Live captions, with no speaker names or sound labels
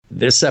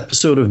This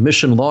episode of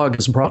Mission Log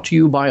is brought to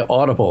you by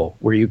Audible,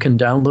 where you can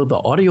download the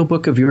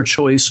audiobook of your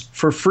choice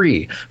for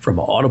free from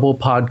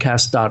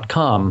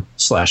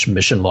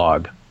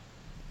audiblepodcast.com/missionlog.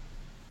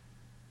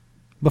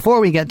 Before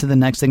we get to the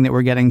next thing that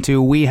we're getting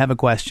to, we have a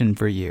question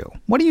for you.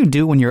 What do you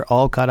do when you're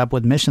all caught up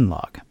with Mission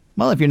Log?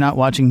 Well, if you're not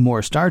watching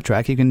more Star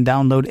Trek, you can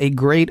download a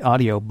great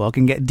audiobook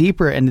and get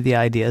deeper into the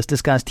ideas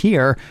discussed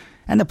here.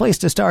 And the place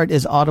to start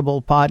is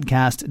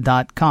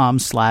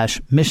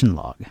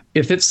audiblepodcast.com/missionlog.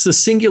 If it's the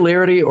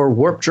Singularity or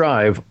Warp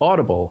Drive,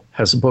 Audible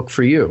has a book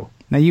for you.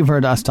 Now, you've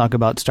heard us talk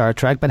about Star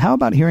Trek, but how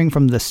about hearing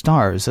from the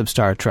stars of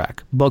Star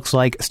Trek? Books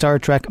like Star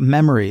Trek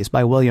Memories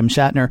by William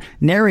Shatner,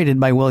 narrated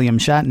by William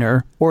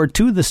Shatner, or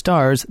To the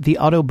Stars, the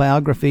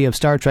autobiography of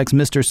Star Trek's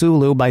Mr.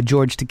 Sulu by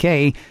George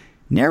Takei,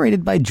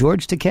 narrated by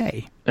George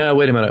Takei.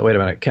 Wait a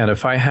minute, Ken.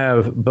 If I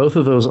have both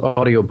of those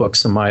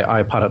audiobooks in my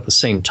iPod at the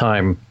same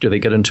time, do they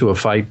get into a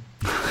fight?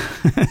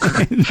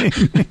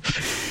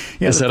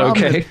 Is that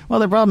okay?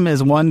 The problem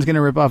is one's going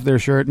to rip off their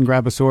shirt and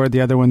grab a sword.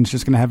 The other one's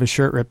just going to have his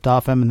shirt ripped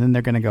off him, and then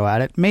they're going to go at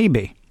it.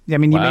 Maybe. I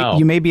mean,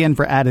 you may be in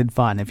for added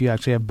fun if you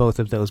actually have both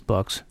of those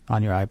books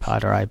on your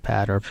iPod or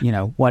iPad or,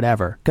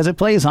 whatever. Because it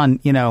plays on,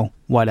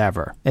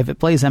 whatever. If it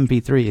plays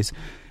MP3s,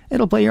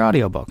 it'll play your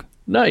audiobook.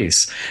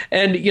 Nice.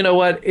 And you know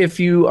what? If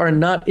you are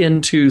not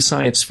into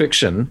science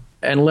fiction,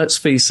 and let's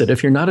face it,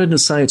 if you're not into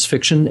science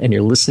fiction and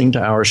you're listening to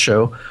our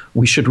show,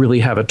 we should really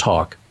have a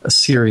talk, a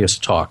serious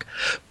talk.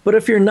 But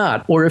if you're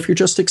not, or if you're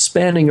just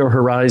expanding your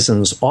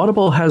horizons,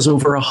 Audible has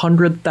over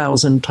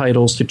 100,000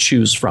 titles to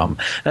choose from.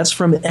 That's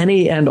from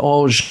any and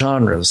all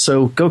genres.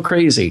 So go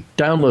crazy.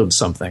 Download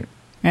something.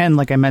 And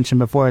like I mentioned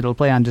before, it'll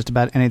play on just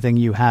about anything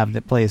you have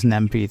that plays an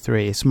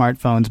MP3.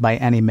 Smartphones by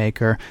any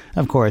maker.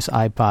 Of course,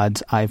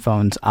 iPods,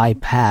 iPhones,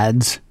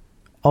 iPads.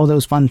 All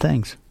those fun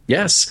things.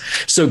 Yes.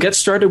 So get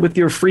started with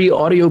your free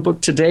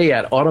audiobook today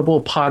at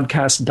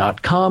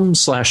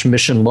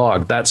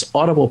audiblepodcast.com/missionlog. That's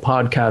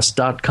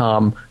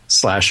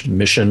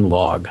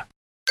audiblepodcast.com/missionlog.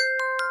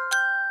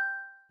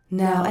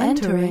 Now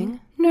entering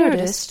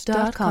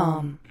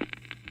Nerdist.com.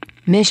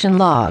 Mission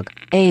Log,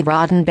 a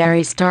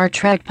Roddenberry Star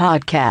Trek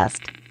podcast.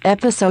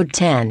 Episode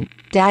 10,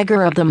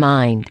 Dagger of the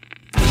Mind.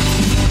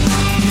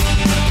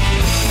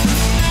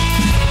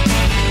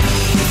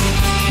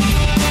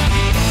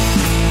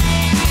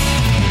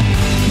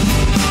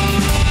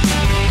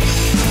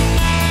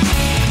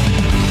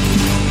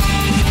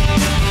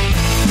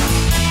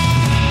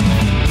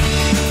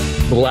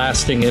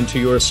 Blasting into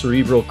your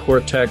cerebral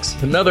cortex,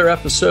 another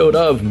episode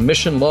of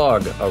Mission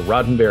Log, a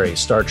Roddenberry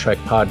Star Trek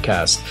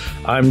podcast.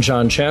 I'm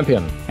John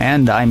Champion.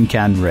 And I'm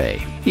Ken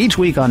Ray. Each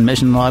week on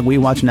Mission Log, we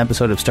watch an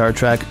episode of Star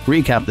Trek,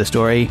 recap the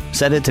story,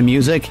 set it to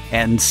music,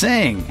 and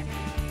sing.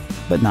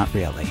 But not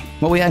really.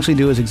 What we actually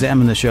do is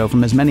examine the show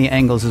from as many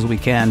angles as we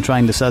can,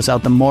 trying to suss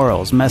out the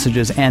morals,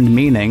 messages, and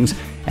meanings,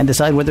 and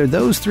decide whether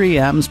those 3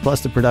 M's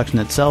plus the production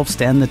itself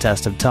stand the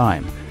test of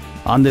time.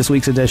 On this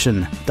week's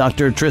edition,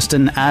 Dr.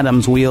 Tristan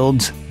Adams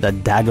wields the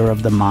Dagger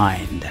of the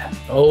Mind.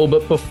 Oh,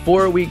 but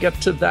before we get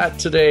to that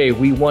today,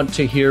 we want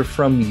to hear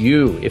from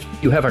you. If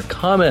you have a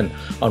comment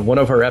on one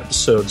of our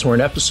episodes or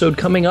an episode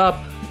coming up,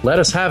 let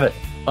us have it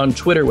on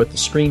Twitter with the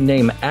screen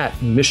name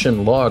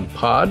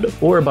 @MissionLogPod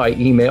or by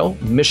email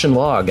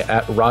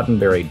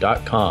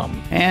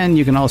missionlog@roddenberry.com. And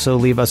you can also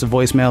leave us a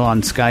voicemail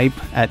on Skype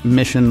at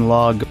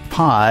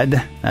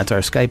MissionLogPod. That's our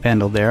Skype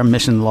handle there,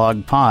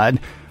 MissionLogPod.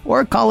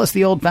 Or call us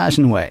the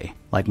old-fashioned way,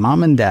 like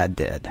Mom and Dad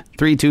did.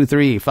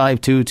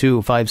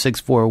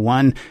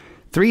 323-522-5641,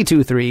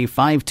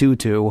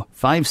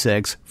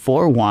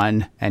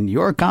 323-522-5641, and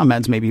your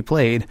comments may be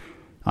played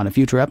on a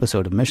future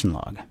episode of Mission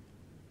Log.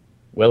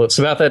 Well, it's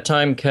about that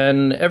time,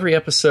 Ken. Every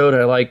episode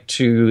I like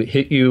to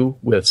hit you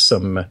with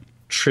some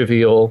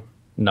trivial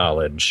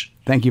knowledge.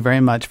 Thank you very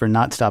much for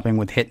not stopping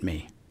with hit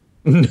me.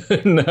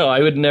 No,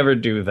 I would never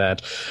do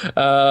that.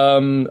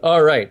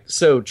 All right.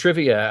 So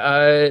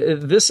trivia.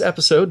 This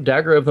episode,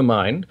 Dagger of the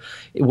Mind,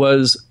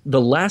 was the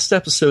last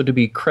episode to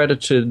be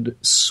credited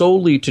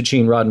solely to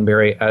Gene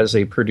Roddenberry as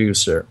a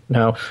producer.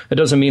 Now, it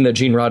doesn't mean that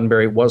Gene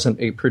Roddenberry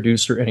wasn't a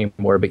producer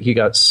anymore, but he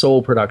got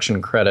sole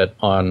production credit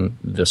on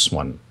this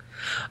one.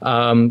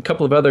 A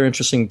couple of other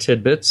interesting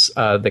tidbits.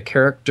 The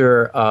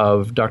character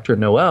of Dr.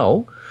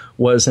 Noel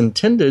was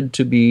intended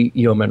to be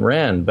Yeoman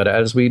Rand, but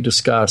as we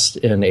discussed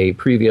in a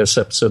previous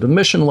episode of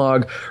Mission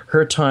Log,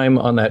 her time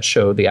on that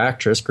show, the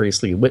actress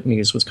Grace Lee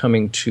Whitney's, was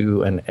coming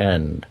to an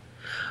end.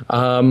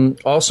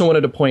 Also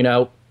wanted to point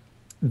out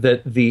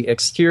that the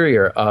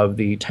exterior of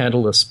the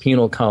Tantalus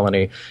penal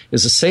colony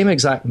is the same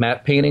exact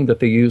matte painting that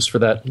they used for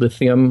that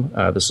lithium.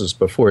 This is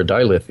before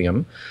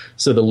dilithium.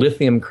 So the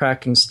lithium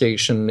cracking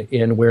station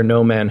in Where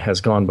No Man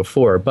Has Gone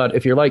Before. But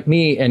if you're like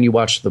me and you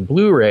watch the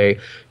Blu-ray,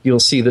 you'll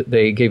see that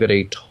they gave it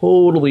a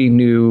totally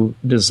new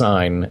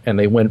design, and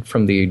they went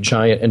from the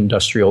giant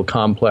industrial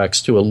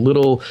complex to a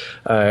little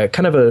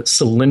kind of a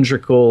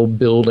cylindrical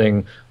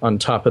building on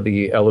top of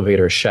the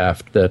elevator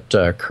shaft that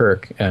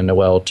Kirk and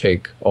Noel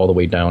take all the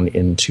way down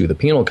into the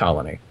penal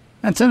colony.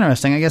 That's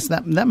interesting. I guess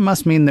that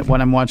must mean that what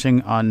I'm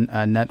watching on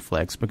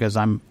Netflix, because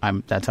I'm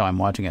that's how I'm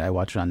watching it. I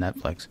watch it on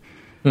Netflix.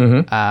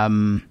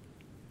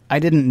 I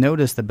didn't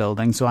notice the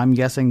building, so I'm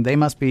guessing they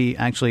must be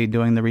actually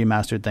doing the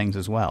remastered things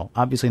as well.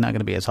 Obviously not going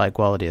to be as high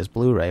quality as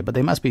Blu-ray, but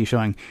they must be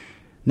showing...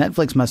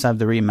 Netflix must have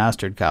the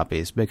remastered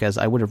copies, because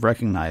I would have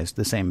recognized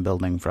the same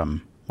building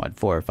from,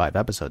 4 or 5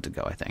 episodes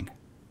ago, I think.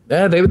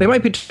 Yeah, they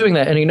might be doing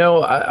that. And,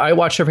 I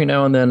watch every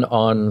now and then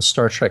on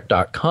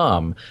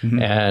StarTrek.com,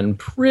 and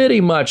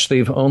pretty much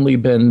they've only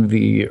been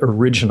the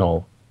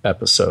original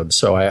episode.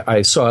 So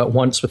I saw it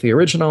once with the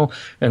original,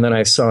 and then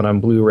I saw it on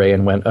Blu-ray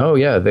and went, oh,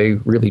 yeah, they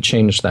really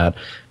changed that.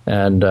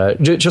 And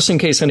just in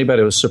case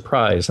anybody was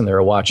surprised and they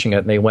were watching it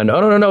and they went,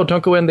 oh, no,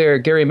 don't go in there.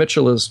 Gary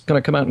Mitchell is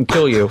going to come out and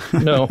kill you.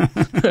 No,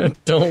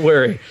 don't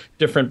worry.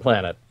 Different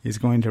planet. He's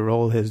going to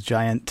roll his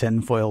giant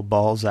tinfoil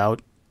balls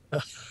out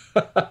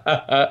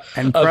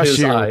and crush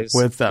you eyes.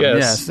 With them.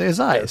 Yes, his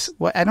eyes. Yes.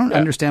 Well, I don't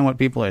understand what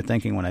people are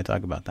thinking when I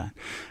talk about that.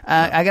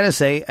 I got to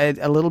say,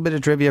 a little bit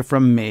of trivia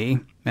from me,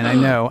 and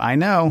I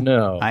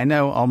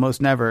know,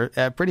 almost never.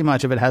 Pretty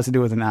much of it has to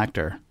do with an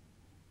actor.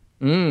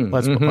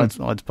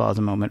 Let's pause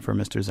a moment for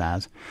Mr.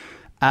 Zaz.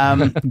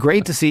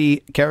 Great to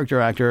see character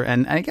actor,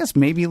 and I guess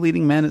maybe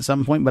leading man at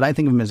some point, but I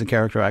think of him as a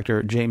character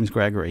actor, James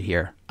Gregory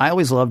here. I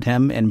always loved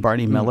him and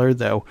Barney Miller,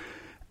 though.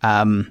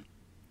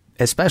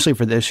 Especially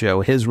for this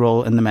show, his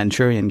role in The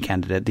Manchurian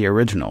Candidate, the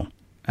original,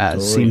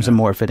 seems a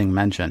more fitting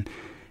mention.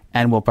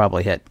 And we'll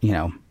probably hit,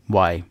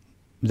 why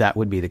that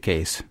would be the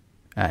case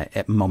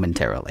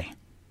momentarily.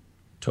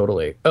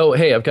 Totally. Oh,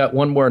 hey, I've got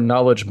one more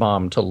knowledge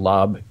bomb to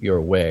lob your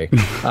way.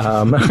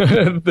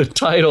 The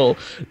title,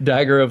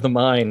 Dagger of the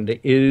Mind,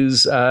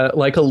 is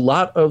like a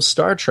lot of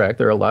Star Trek.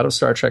 There are a lot of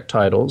Star Trek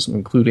titles,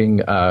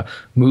 including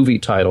movie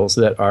titles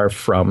that are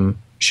from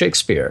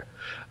Shakespeare.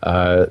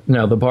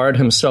 Now, the Bard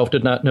himself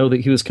did not know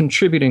that he was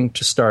contributing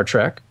to Star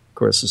Trek. Of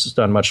course, this is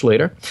done much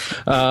later.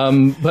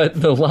 But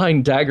the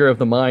line Dagger of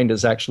the Mind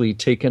is actually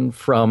taken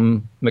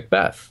from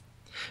Macbeth.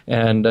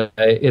 And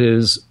it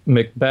is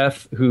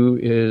Macbeth who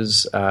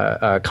is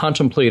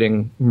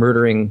contemplating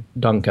murdering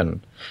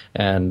Duncan.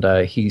 And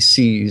he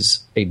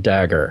sees a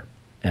dagger.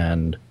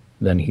 And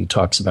then he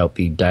talks about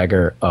the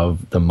dagger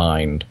of the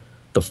mind,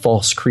 the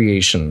false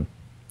creation.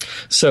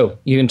 So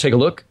you can take a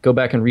look, go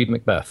back and read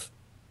Macbeth.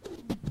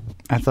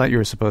 I thought you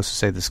were supposed to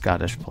say the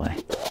Scottish play.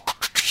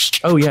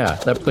 Oh, yeah,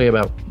 that play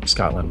about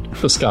Scotland,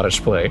 the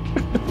Scottish play.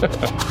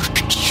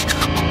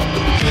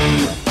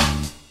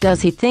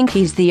 Does he think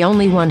he's the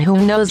only one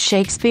who knows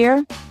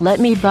Shakespeare? Let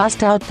me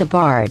bust out the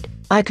Bard.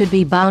 I could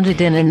be bounded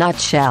in a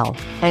nutshell,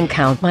 and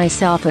count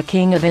myself a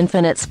king of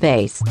infinite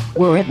space,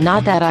 were it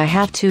not that I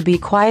have to be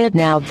quiet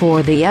now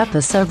for the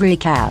episode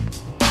recap.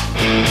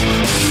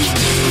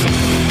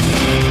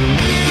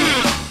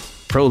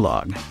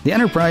 Prologue. The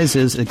Enterprise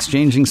is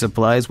exchanging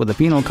supplies with a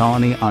penal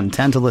colony on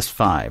Tantalus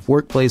 5,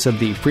 workplace of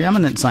the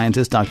preeminent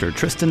scientist Dr.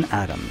 Tristan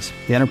Adams.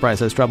 The Enterprise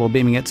has trouble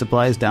beaming its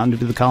supplies down due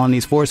to the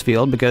colony's force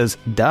field because,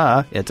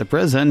 it's a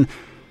prison.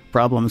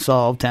 Problem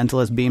solved,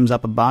 Tantalus beams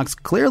up a box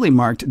clearly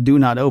marked Do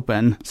Not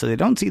Open, so they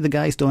don't see the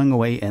guy stowing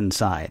away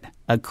inside.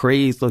 A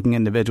crazed-looking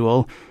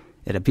individual.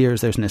 It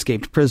appears there's an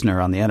escaped prisoner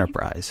on the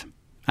Enterprise.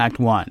 Act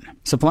 1.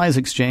 Supplies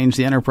exchange,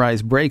 the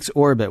Enterprise breaks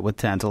orbit with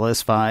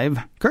Tantalus 5.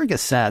 Kirk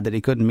is sad that he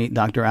couldn't meet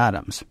Dr.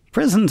 Adams.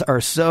 Prisons are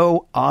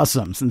so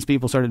awesome since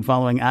people started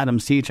following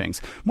Adams'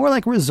 teachings. More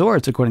like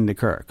resorts, according to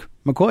Kirk.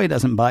 McCoy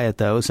doesn't buy it,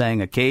 though, saying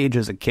a cage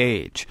is a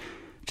cage.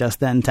 Just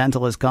then,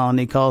 Tantalus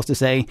Colony calls to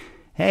say,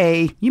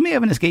 hey, you may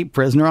have an escaped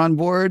prisoner on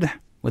board.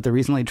 With the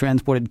recently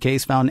transported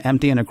case found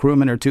empty and a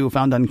crewman or two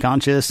found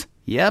unconscious.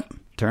 Yep,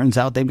 turns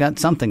out they've got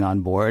something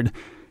on board.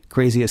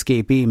 Crazy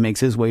escapee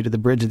makes his way to the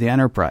bridge of the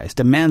Enterprise,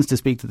 demands to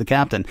speak to the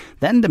captain,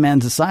 then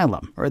demands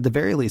asylum, or at the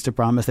very least a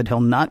promise that he'll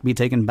not be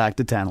taken back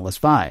to Tantalus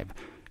 5.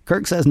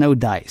 Kirk says no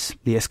dice.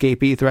 The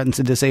escapee threatens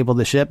to disable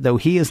the ship, though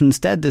he is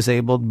instead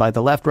disabled by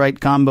the left-right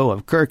combo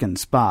of Kirk and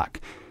Spock.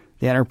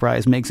 The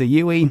Enterprise makes a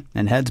U-ey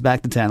and heads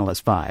back to Tantalus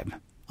 5.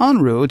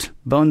 En route,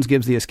 Bones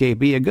gives the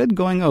escapee a good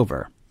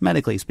going-over,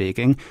 medically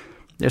speaking.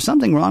 There's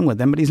something wrong with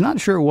him, but he's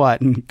not sure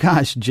what, and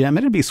gosh, Jim,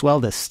 it'd be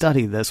swell to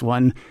study this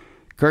one.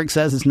 Kirk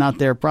says it's not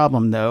their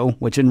problem, though,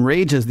 which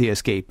enrages the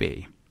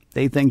escapee.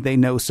 They think they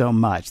know so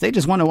much. They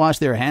just want to wash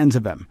their hands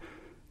of him.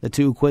 The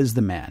two quiz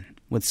the man.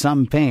 With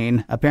some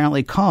pain,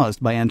 apparently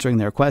caused by answering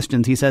their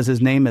questions, he says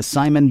his name is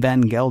Simon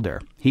Van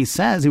Gelder. He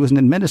says he was an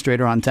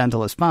administrator on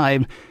Tantalus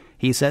 5.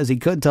 He says he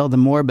could tell them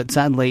more, but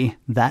sadly,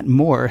 that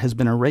more has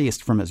been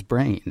erased from his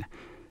brain.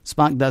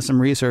 Spock does some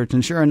research,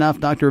 and sure enough,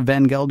 Dr.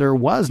 Van Gelder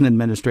was an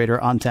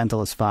administrator on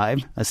Tantalus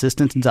 5,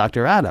 assistant to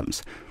Dr.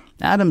 Adams.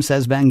 Adams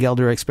says Van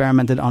Gelder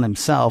experimented on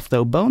himself,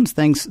 though Bones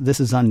thinks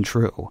this is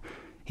untrue.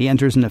 He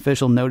enters an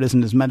official notice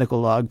in his medical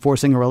log,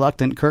 forcing a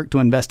reluctant Kirk to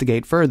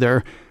investigate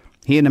further.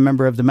 He and a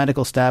member of the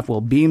medical staff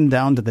will beam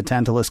down to the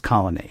Tantalus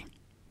colony.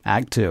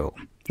 Act 2.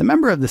 The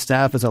member of the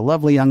staff is a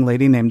lovely young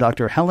lady named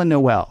Dr. Helen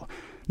Noel.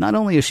 Not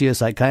only is she a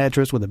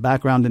psychiatrist with a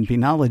background in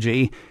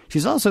penology,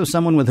 she's also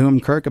someone with whom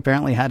Kirk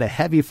apparently had a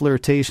heavy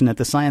flirtation at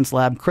the science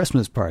lab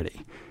Christmas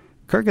party.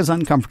 Kirk is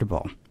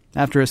uncomfortable.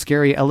 After a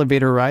scary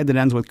elevator ride that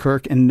ends with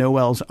Kirk in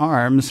Noel's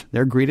arms,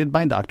 they're greeted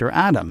by Dr.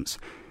 Adams.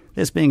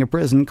 This being a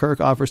prison,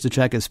 Kirk offers to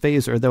check his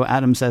phaser, though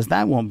Adams says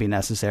that won't be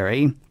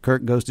necessary.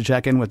 Kirk goes to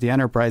check in with the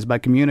Enterprise by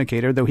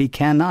communicator, though he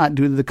cannot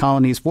due to the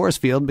colony's force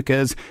field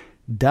because,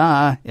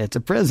 duh, it's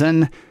a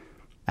prison.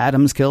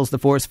 Adams kills the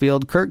force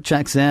field, Kirk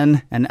checks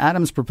in, and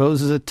Adams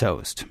proposes a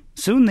toast.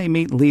 Soon they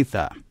meet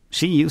Letha.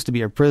 She used to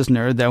be a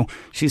prisoner, though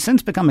she's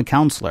since become a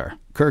counselor.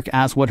 Kirk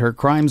asks what her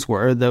crimes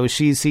were, though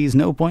she sees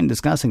no point in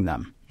discussing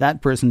them.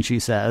 That person, she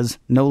says,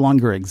 no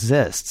longer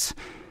exists.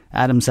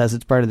 Adams says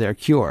it's part of their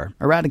cure,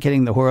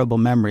 eradicating the horrible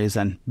memories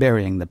and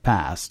burying the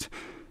past.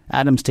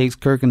 Adams takes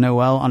Kirk and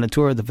Noel on a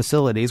tour of the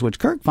facilities, which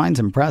Kirk finds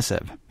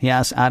impressive. He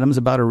asks Adams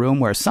about a room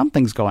where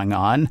something's going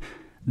on.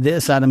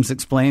 This, Adams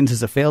explains,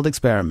 is a failed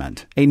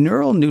experiment, a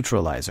neural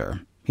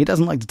neutralizer. He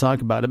doesn't like to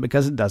talk about it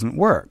because it doesn't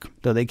work,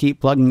 though they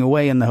keep plugging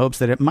away in the hopes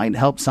that it might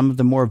help some of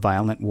the more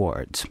violent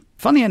wards.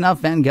 Funny enough,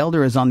 Van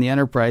Gelder is on the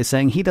Enterprise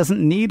saying he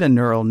doesn't need a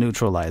neural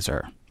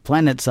neutralizer.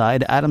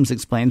 Planetside, Adams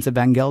explains that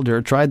Van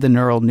Gelder tried the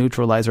neural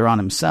neutralizer on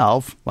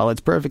himself. While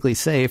it's perfectly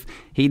safe,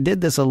 he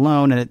did this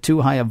alone and at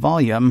too high a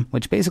volume,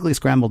 which basically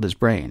scrambled his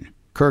brain.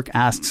 Kirk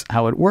asks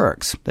how it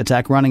works. The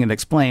tech running it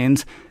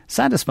explains.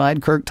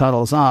 Satisfied, Kirk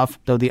toddles off,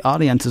 though the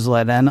audience is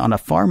let in on a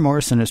far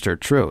more sinister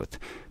truth.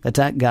 The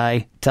tech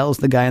guy tells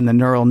the guy in the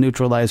neural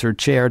neutralizer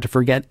chair to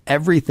forget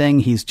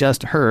everything he's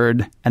just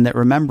heard, and that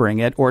remembering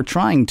it, or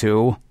trying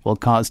to, will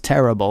cause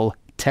terrible,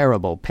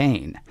 terrible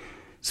pain.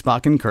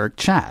 Spock and Kirk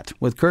chat,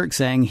 with Kirk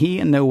saying he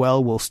and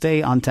Noel will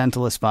stay on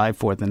Tantalus 5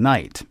 for the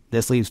night.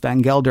 This leaves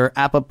Van Gelder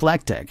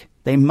apoplectic.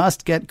 They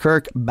must get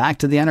Kirk back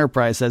to the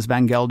Enterprise, says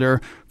Van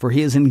Gelder, for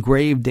he is in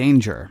grave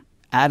danger.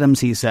 Adams,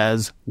 he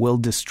says, will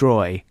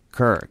destroy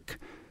Kirk.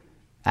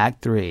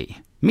 Act 3.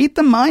 Meet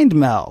the mind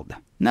meld.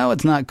 No,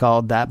 it's not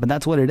called that, but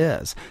that's what it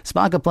is.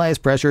 Spock applies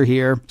pressure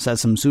here,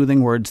 says some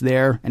soothing words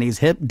there, and he's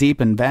hip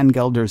deep in Van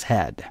Gelder's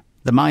head.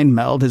 The mind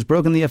meld has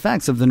broken the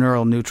effects of the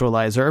neural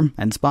neutralizer,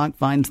 and Spock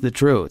finds the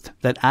truth,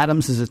 that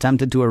Adams has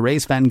attempted to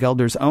erase Van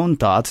Gelder's own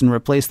thoughts and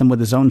replace them with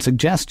his own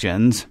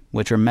suggestions,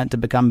 which are meant to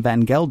become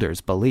Van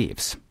Gelder's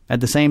beliefs.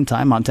 At the same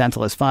time, on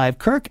Tantalus 5,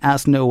 Kirk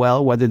asks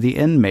Noel whether the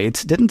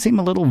inmates didn't seem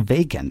a little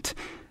vacant.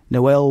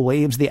 Noel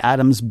waves the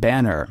Adams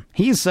banner.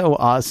 He's so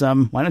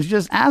awesome, why don't you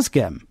just ask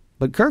him?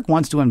 But Kirk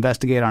wants to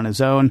investigate on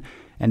his own,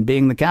 and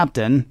being the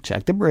captain,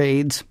 check the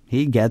braids,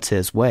 he gets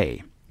his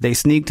way. They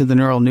sneak to the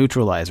neural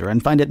neutralizer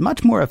and find it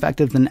much more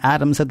effective than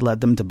Adams had led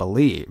them to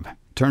believe.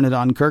 Turn it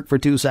on Kirk for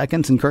 2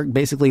 seconds and Kirk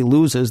basically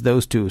loses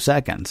those 2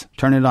 seconds.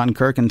 Turn it on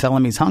Kirk and tell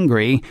him he's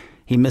hungry.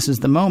 He misses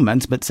the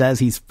moments but says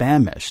he's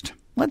famished.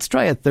 Let's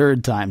try a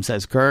third time,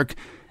 says Kirk.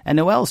 And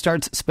Noel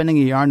starts spinning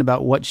a yarn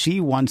about what she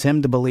wants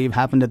him to believe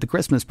happened at the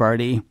Christmas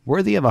party,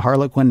 worthy of a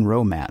Harlequin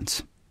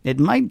romance. It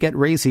might get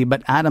racy,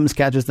 but Adams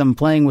catches them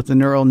playing with the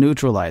neural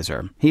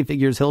neutralizer. He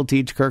figures he'll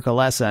teach Kirk a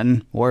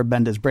lesson, or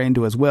bend his brain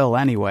to his will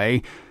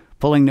anyway.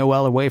 Pulling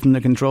Noel away from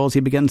the controls, he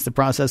begins the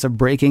process of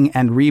breaking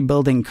and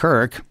rebuilding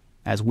Kirk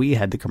as we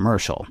head to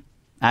commercial.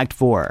 Act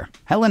 4.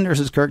 Helen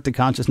nurses Kirk to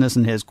consciousness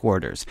in his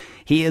quarters.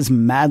 He is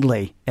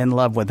madly in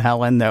love with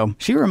Helen, though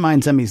she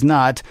reminds him he's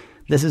not.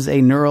 This is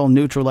a neural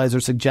neutralizer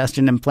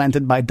suggestion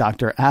implanted by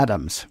Dr.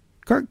 Adams.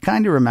 Kirk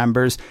kind of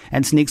remembers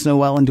and sneaks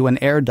Noel into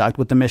an air duct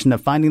with the mission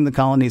of finding the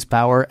colony's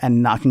power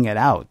and knocking it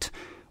out.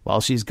 While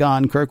she's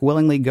gone, Kirk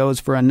willingly goes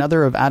for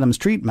another of Adams'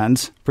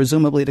 treatments,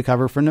 presumably to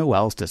cover for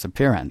Noel's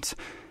disappearance.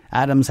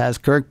 Adams has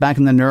Kirk back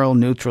in the neural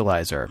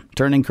neutralizer,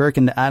 turning Kirk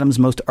into Adams'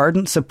 most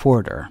ardent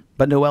supporter.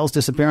 But Noel's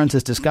disappearance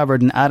is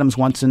discovered and Adams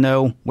wants to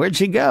know, where'd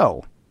she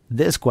go?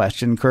 This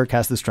question Kirk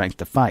has the strength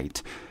to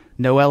fight.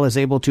 Noel is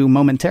able to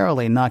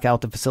momentarily knock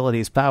out the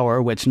facility's power,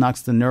 which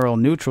knocks the neural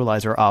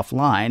neutralizer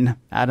offline.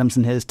 Adams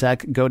and his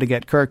tech go to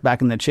get Kirk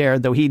back in the chair,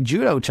 though he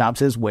judo chops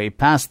his way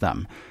past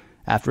them.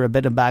 After a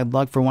bit of bad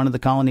luck for one of the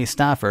colony's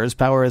staffers,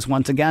 power is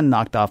once again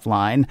knocked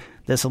offline.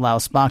 This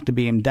allows Spock to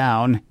beam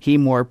down. He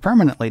more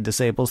permanently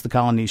disables the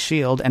colony's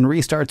shield and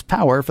restarts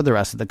power for the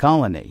rest of the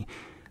colony.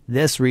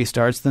 This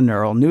restarts the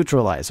neural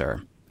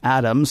neutralizer.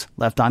 Adams,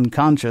 left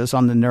unconscious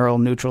on the neural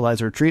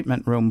neutralizer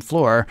treatment room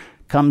floor,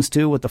 comes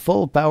to with the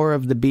full power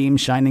of the beam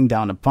shining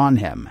down upon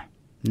him.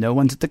 No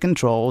one's at the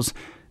controls.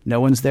 No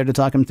one's there to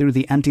talk him through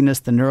the emptiness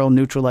the neural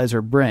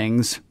neutralizer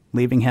brings,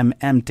 leaving him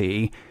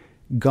empty,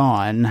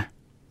 gone,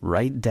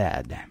 right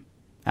dead.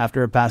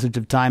 After a passage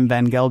of time,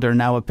 Van Gelder,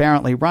 now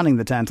apparently running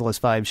the Tantalus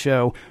 5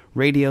 show,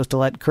 radios to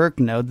let Kirk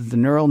know that the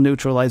neural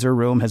neutralizer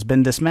room has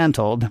been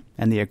dismantled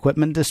and the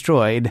equipment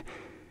destroyed.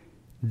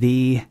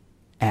 The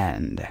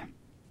end.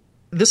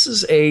 This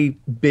is a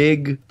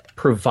big,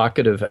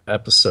 provocative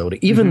episode,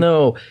 even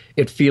though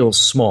it feels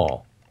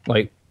small.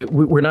 Like,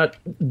 we're not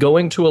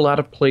going to a lot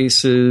of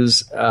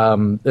places.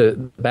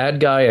 The bad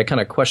guy, I kind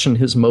of question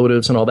his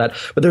motives and all that.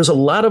 But there's a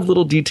lot of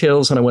little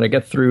details, and I want to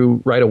get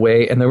through right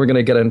away, and then we're going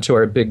to get into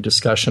our big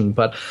discussion.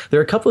 But there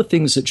are a couple of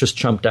things that just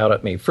jumped out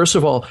at me. First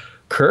of all,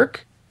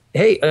 Kirk,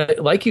 hey,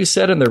 like you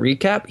said in the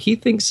recap, he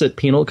thinks that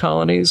penal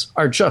colonies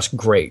are just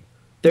great.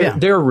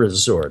 They're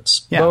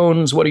resorts. Yeah.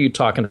 Bones, what are you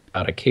talking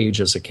about? A cage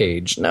is a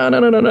cage.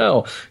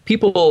 No.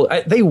 People,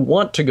 they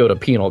want to go to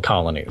penal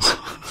colonies,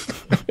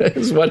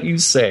 is what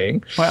he's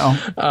saying. Well,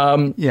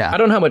 yeah. I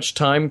don't know how much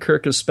time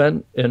Kirk has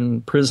spent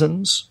in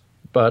prisons,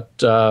 but,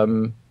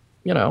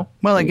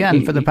 Well,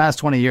 again, for the past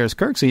 20 years,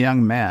 Kirk's a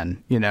young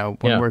man, when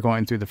we're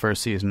going through the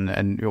first season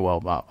and,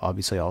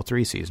 obviously all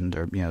 3 seasons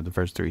or, the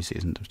first 3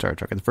 seasons of Star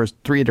Trek, or the first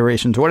 3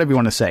 iterations or whatever you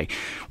want to say.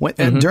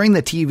 During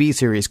the TV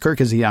series, Kirk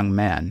is a young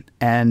man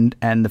and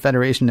the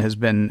Federation has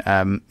been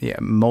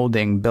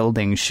molding,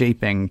 building,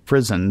 shaping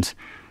prisons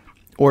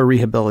or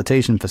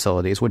rehabilitation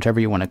facilities, whichever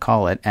you want to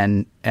call it.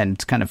 And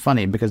it's kind of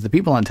funny because the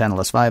people on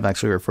Tantalus 5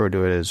 actually refer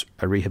to it as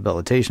a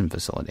rehabilitation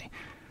facility.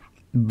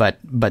 But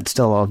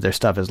still all of their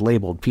stuff is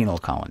labeled penal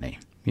colony,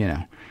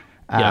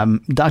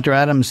 Dr.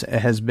 Adams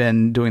has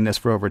been doing this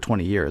for over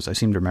 20 years. I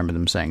seem to remember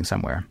them saying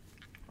somewhere.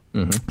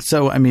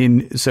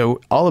 Mm-hmm. So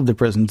all of the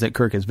prisons that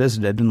Kirk has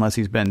visited, unless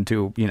he's been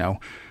to,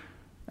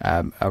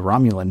 a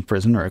Romulan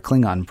prison or a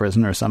Klingon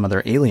prison or some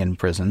other alien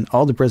prison,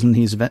 all the prisons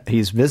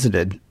he's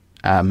visited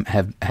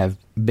have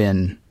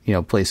been,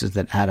 places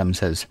that Adams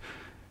has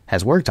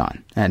worked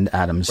on. And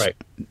Adams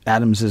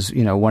is,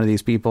 one of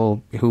these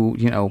people who,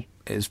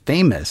 is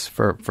famous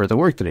for the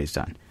work that he's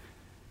done.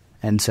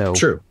 And so,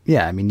 true.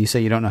 Yeah, I mean, you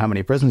say you don't know how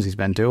many prisons he's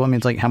been to. I mean,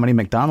 it's like, how many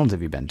McDonald's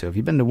have you been to? If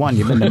you've been to one,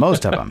 you've been to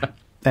most of them.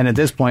 And at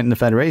this point in the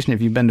Federation,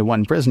 if you've been to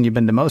one prison, you've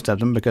been to most of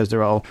them because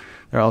they're all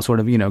sort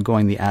of,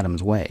 going the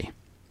Adams way.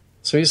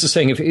 So he's just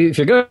saying, if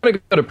you're going to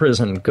go to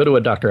prison, go to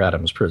a Dr.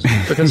 Adams prison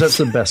because that's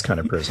the best kind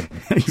of prison.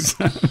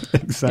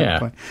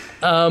 Exactly.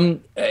 Yeah.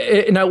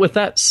 Now, with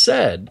that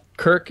said,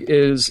 Kirk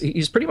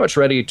he's pretty much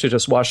ready to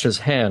just wash his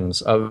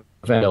hands of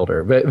Van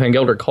Gelder. Van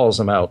Gelder calls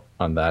him out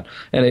on that.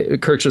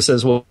 And Kirk just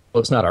says, well,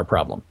 it's not our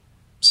problem.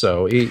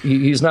 So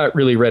he's not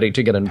really ready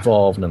to get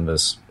involved in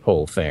this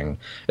whole thing.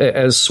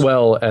 As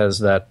swell as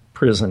that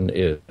prison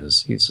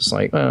is, he's just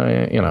like,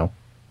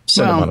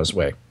 send him on his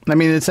way. I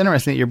mean, it's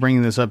interesting that you're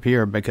bringing this up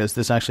here because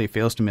this actually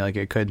feels to me like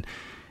it could,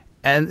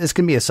 and this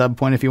can be a sub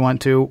point if you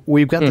want to.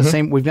 We've got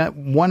we've got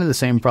one of the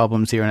same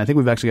problems here, and I think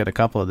we've actually got a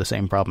couple of the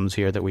same problems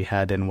here that we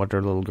had in What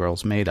Are Little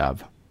Girls Made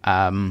Of?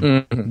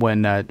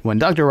 When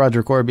Dr.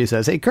 Roger Corby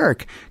says, "Hey,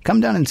 Kirk, come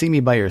down and see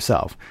me by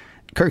yourself."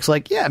 Kirk's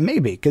like, "Yeah,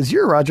 maybe, because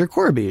you're Roger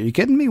Corby. Are you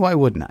kidding me? Why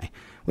wouldn't I?"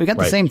 We got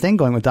the same thing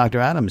going with Dr.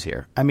 Adams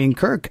here. I mean,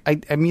 Kirk, I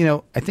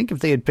think if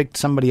they had picked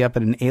somebody up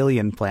at an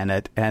alien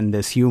planet and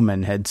this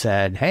human had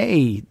said,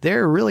 "Hey,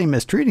 they're really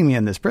mistreating me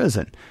in this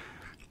prison,"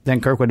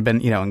 then Kirk would have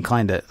been,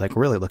 inclined to like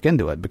really look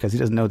into it because he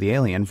doesn't know the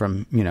alien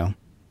from,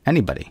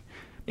 anybody.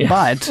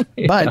 Yeah.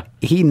 But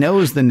he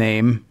knows the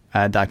name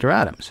Dr.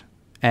 Adams.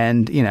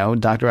 And,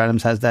 Dr.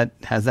 Adams has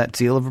that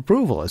seal of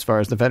approval as far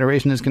as the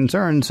Federation is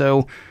concerned.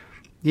 So,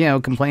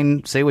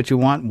 complain, say what you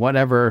want,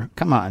 whatever.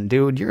 Come on,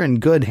 dude, you're in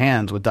good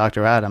hands with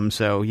Dr. Adams.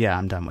 So, yeah,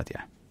 I'm done with you.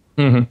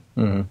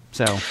 Mm-hmm, mm-hmm.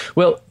 So,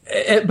 well,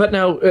 but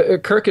now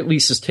Kirk at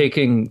least is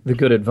taking the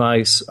good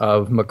advice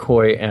of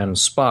McCoy and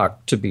Spock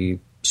to be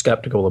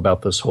skeptical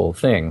about this whole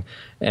thing.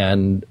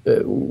 And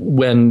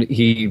when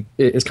he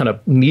is kind of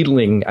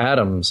needling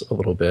Adams a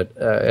little bit,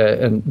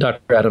 and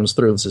Dr. Adams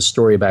throws his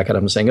story back at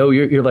him saying, "Oh,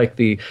 you're like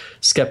the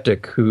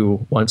skeptic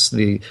who wants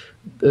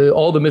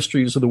all the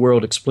mysteries of the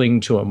world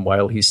explained to him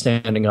while he's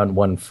standing on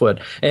one foot."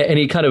 And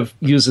he kind of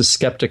uses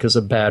skeptic as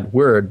a bad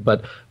word,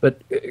 but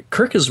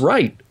Kirk is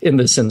right in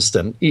this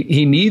instant.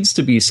 He needs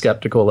to be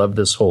skeptical of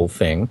this whole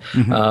thing.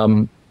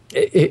 Mm-hmm.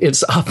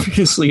 It's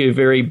obviously a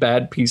very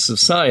bad piece of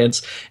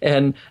science,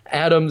 and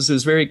Adams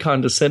is very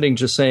condescending,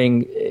 just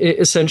saying,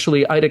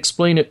 essentially, I'd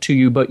explain it to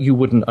you, but you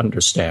wouldn't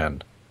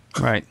understand.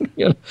 Right.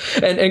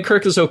 And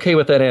Kirk is okay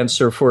with that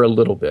answer for a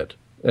little bit.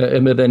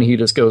 And then he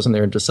just goes in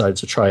there and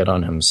decides to try it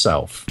on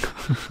himself,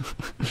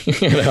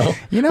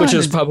 which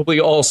is probably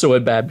also a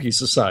bad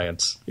piece of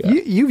science. Yeah.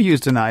 You've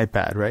used an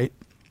iPad, right?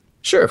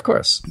 Sure, of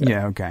course.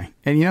 Yeah, okay.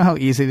 And you know how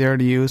easy they are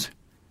to use?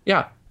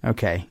 Yeah.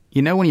 Okay.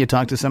 When you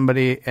talk to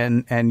somebody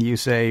and you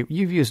say,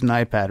 "You've used an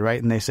iPad,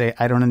 right?" And they say,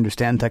 "I don't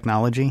understand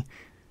technology."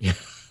 Yeah.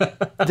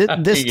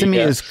 This to me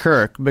is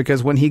Kirk,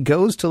 because when he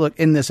goes to look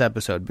in this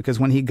episode, because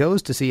when he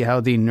goes to see how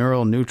the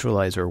neural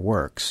neutralizer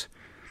works,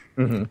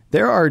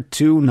 there are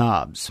 2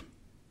 knobs.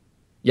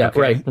 Yeah, okay?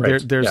 right.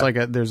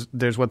 There's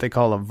there's what they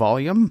call a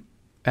volume,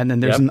 and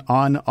then there's an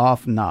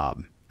on-off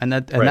knob, and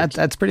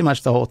that's pretty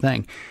much the whole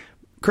thing.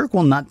 Kirk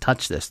will not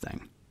touch this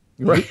thing.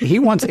 Right. He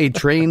wants a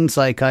trained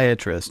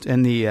psychiatrist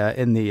in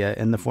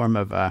the form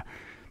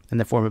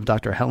of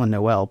Dr. Helen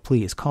Noel.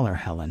 Please call her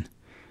Helen.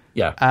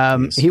 Yeah.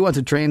 He wants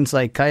a trained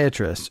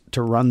psychiatrist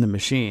to run the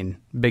machine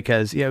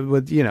because if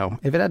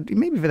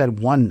it had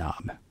 1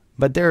 knob,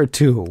 but there are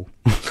 2.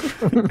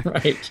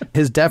 Right.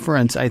 His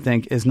deference, I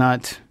think, is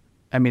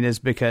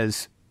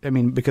because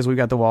we've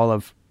got the wall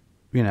of,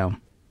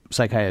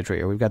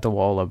 psychiatry, or we've got the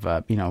wall of,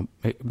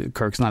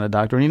 Kirk's not a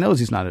doctor and he knows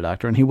he's not a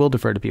doctor and he will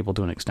defer to people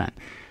to an extent.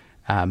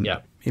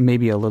 It may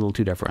be a little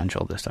too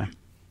deferential this time.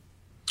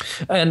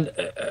 And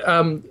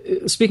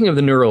speaking of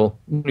the neural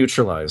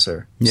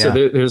neutralizer, Yeah. so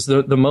there's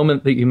the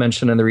moment that you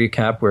mentioned in the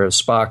recap where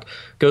Spock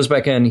goes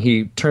back in,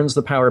 he turns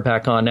the power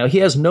back on. Now, he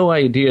has no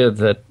idea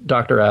that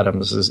Dr.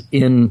 Adams is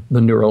in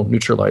the neural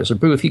neutralizer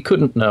booth. He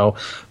couldn't know.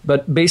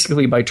 But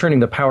basically, by turning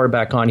the power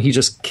back on, he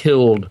just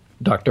killed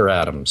Dr.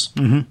 Adams.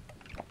 Mm-hmm.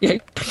 Yeah,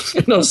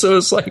 so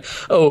it's like,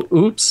 oh,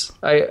 oops,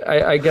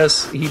 I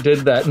guess he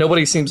did that.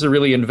 Nobody seems to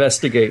really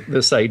investigate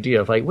this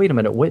idea of like, wait a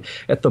minute,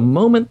 at the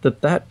moment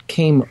that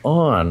came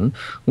on,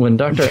 when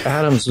Dr.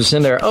 Adams was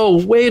in there,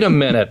 oh, wait a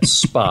minute,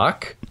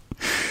 Spock,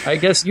 I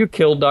guess you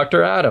killed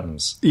Dr.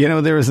 Adams.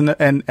 There was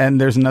and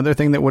there's another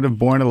thing that would have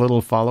borne a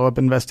little follow-up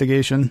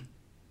investigation.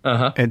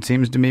 Uh-huh. It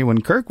seems to me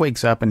when Kirk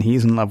wakes up and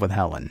he's in love with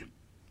Helen.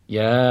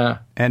 Yeah.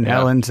 And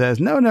Helen says,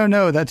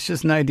 no, that's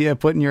just an idea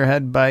put in your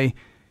head by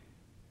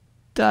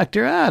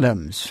Dr.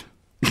 Adams.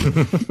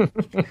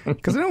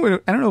 Because I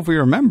don't know if we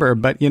remember,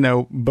 but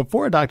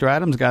before Dr.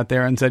 Adams got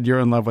there and said you're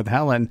in love with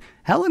Helen,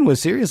 Helen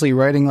was seriously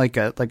writing like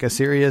a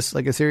serious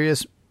what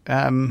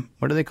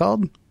are they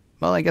called?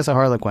 Well, I guess a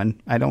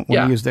Harlequin. I don't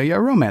want to use a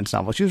romance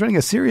novel. She was writing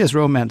a serious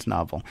romance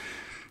novel.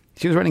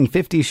 She was writing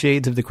 50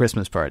 Shades of the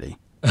Christmas Party.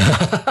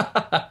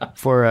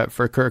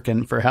 for Kirk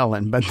and for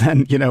Helen. But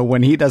then,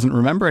 when he doesn't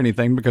remember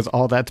anything because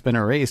all that's been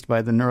erased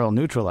by the neural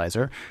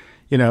neutralizer,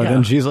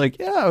 then she's like,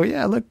 oh,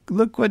 yeah,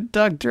 look what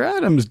Dr.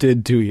 Adams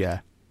did to you.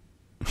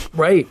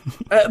 Right.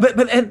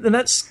 And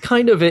that's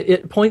kind of it.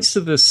 It points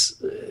to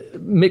this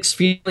mixed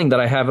feeling that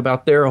I have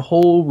about their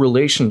whole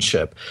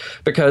relationship,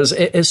 because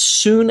as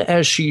soon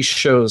as she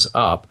shows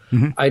up,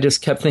 I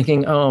just kept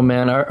thinking, oh,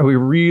 man, are we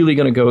really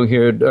going to go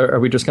here? Are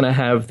we just going to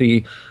have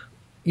the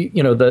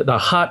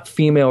hot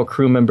female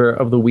crew member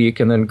of the week,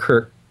 and then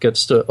Kirk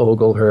gets to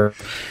ogle her?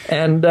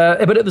 And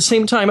but at the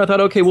same time, I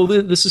thought, okay, well,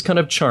 this is kind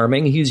of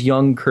charming. He's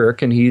young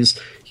Kirk, and he's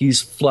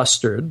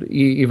flustered,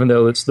 even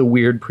though it's the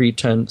weird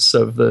pretense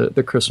of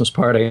the Christmas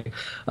party.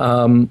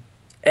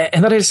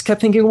 And then I just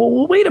kept thinking,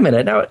 well, wait a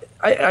minute. Now,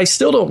 I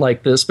still don't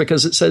like this,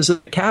 because it says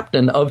the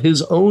captain of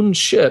his own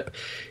ship,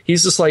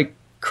 he's just like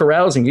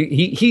carousing.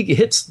 He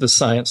hits the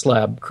science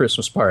lab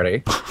Christmas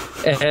party,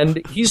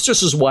 and he's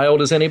just as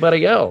wild as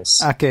anybody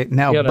else. Okay,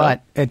 now,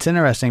 but it's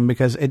interesting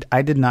because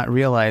I did not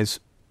realize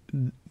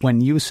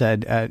when you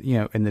said,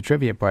 in the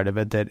trivia part of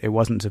it, that it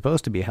wasn't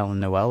supposed to be Helen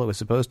Noel, it was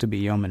supposed to be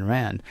Yeoman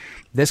Rand.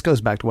 This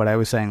goes back to what I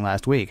was saying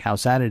last week, how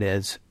sad it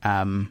is.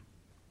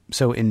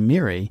 So in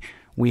Miri,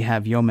 we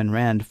have Yeoman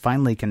Rand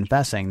finally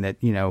confessing that,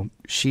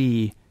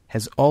 she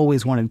has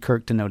always wanted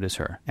Kirk to notice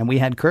her. And we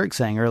had Kirk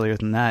saying earlier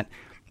than that,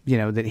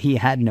 that he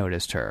had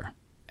noticed her.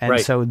 And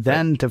right. So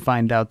then to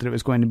find out that it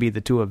was going to be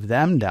the two of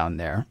them down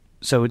there.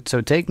 So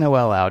take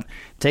Noel out,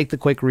 take the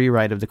quick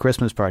rewrite of the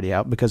Christmas party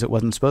out because it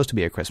wasn't supposed to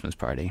be a Christmas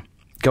party.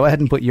 Go ahead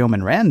and put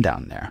Yeoman Rand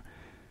down there.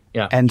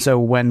 Yeah. And so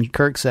when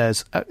Kirk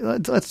says,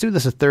 let's do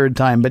this a third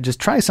time, but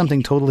just try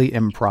something totally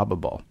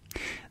improbable,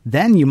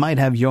 then you might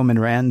have Yeoman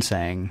Rand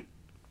saying,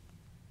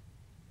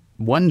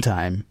 one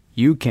time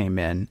you came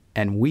in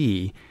and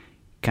we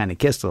kind of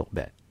kissed a little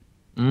bit.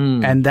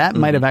 And that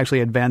might have actually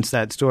advanced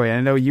that story. And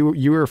I know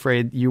you were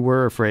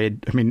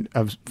afraid, I mean,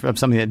 of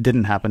something that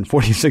didn't happen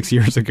 46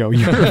 years ago.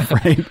 You were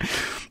afraid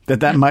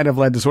that might have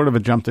led to sort of a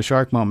jump the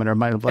shark moment, or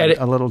might have led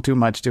a little too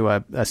much to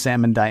a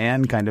Sam and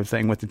Diane kind of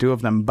thing with the two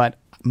of them. But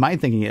my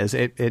thinking is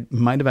it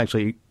might have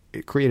actually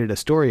created a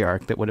story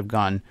arc that would have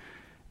gone,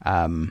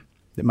 that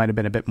might have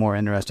been a bit more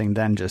interesting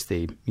than just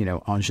the,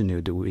 ingenue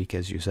du week,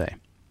 as you say.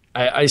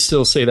 I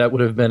still say that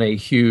would have been a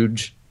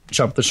huge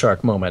jump the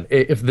shark moment.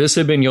 If this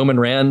had been Yeoman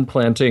Rand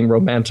planting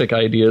romantic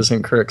ideas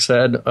in Kirk's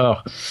head,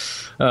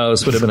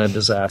 this would have been a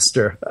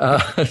disaster.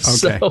 Okay.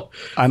 So,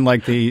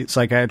 unlike the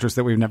psychiatrist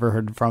that we've never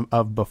heard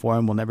of before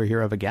and we'll never hear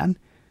of again.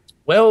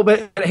 Well,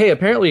 but hey,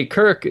 apparently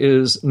Kirk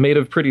is made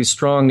of pretty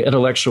strong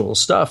intellectual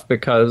stuff,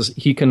 because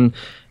he can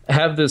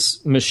have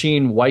this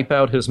machine wipe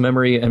out his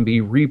memory and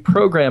be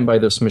reprogrammed by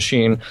this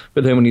machine.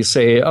 But then when you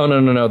say, oh,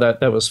 no,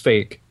 that was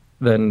fake,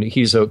 then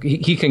he's okay.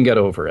 He can get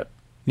over it.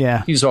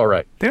 Yeah. He's all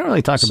right. They don't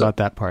really talk about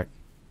that part.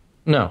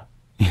 No.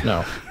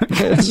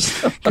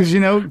 Because,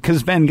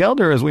 because Van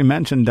Gelder, as we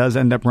mentioned, does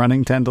end up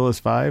running Tantalus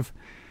 5.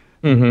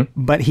 Mm-hmm.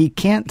 But he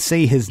can't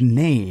say his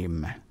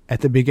name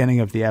at the beginning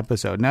of the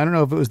episode. Now, I don't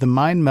know if it was the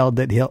mind meld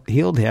that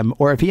healed him,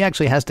 or if he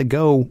actually has to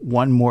go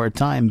one more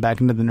time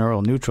back into the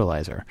neural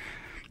neutralizer.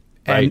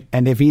 Right.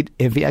 And if he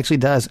actually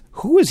does,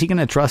 who is he going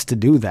to trust to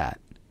do that?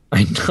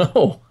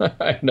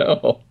 I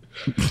know.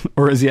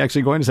 Or is he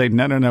actually going to say,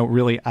 no,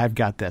 really, I've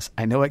got this.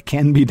 I know it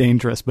can be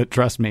dangerous, but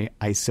trust me,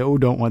 I so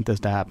don't want this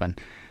to happen.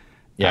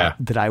 Yeah.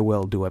 That I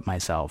will do it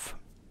myself.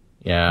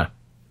 Yeah.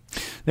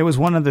 There was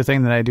one other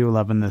thing that I do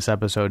love in this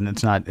episode, and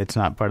it's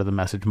not part of the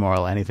message,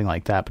 moral, anything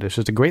like that, but it's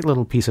just a great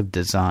little piece of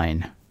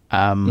design.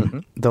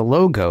 The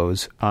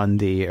logos on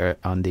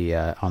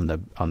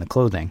the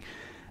clothing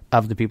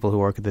of the people who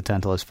work at the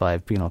Tantalus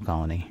 5 penal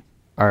colony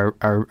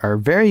are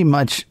very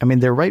much, I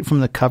mean, they're right from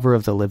the cover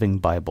of the Living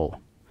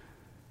Bible.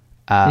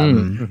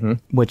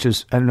 Which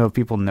is, I don't know if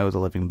people know the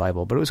Living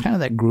Bible, but it was kind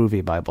of that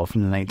groovy Bible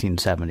from the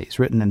 1970s,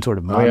 written in sort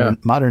of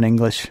modern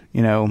English,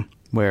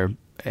 where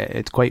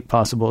it's quite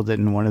possible that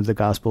in one of the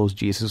Gospels,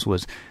 Jesus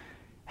was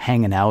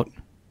hanging out.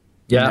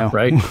 Yeah,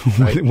 right.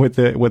 with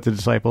the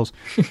disciples.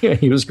 Yeah,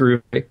 he was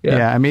groovy.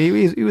 Yeah, I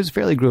mean, he was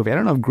fairly groovy. I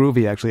don't know if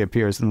groovy actually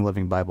appears in the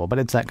Living Bible, but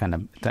it's that kind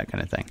of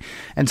thing.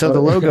 And so the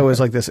logo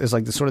is like this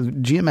sort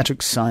of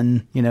geometric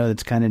sun,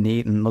 that's kind of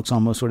neat and looks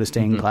almost sort of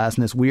stained glass,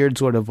 and this weird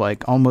sort of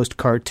like almost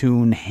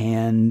cartoon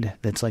hand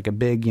that's like a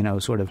big,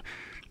 sort of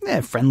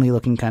friendly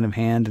looking kind of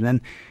hand.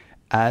 And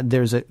then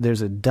there's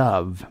a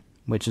dove,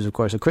 which is of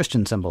course a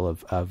Christian symbol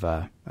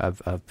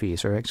of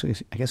peace, or actually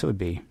I guess it would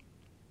be.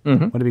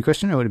 Would it be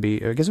Christian, or would it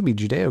be? I guess it would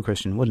be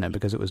Judeo-Christian, wouldn't it?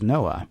 Because it was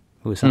Noah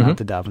who sent out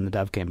the dove, and the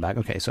dove came back.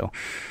 Okay, so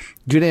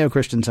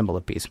Judeo-Christian symbol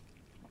of peace,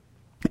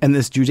 and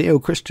this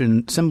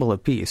Judeo-Christian symbol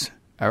of peace,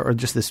 or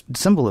just this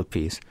symbol of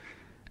peace,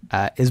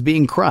 is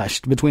being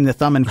crushed between the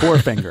thumb and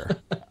forefinger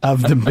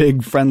of the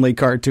big friendly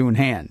cartoon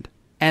hand.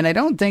 And I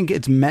don't think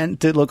it's meant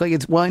to look like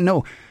it's. Well, I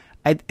know,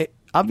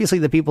 obviously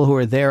the people who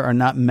are there are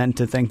not meant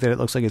to think that it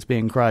looks like it's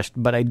being crushed,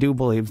 but I do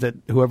believe that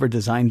whoever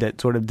designed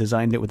it sort of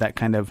designed it with that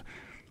kind of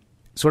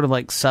sort of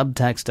like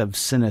subtext of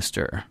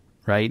sinister,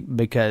 right?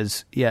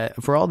 Because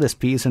for all this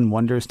peace and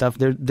wonder stuff,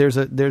 there's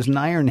an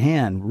iron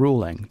hand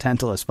ruling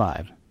Tantalus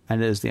 5,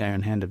 and it is the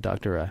iron hand of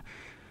Dr.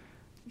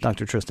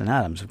 Tristan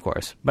Adams, of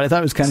course. But I thought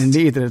it was kind of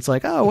neat that it's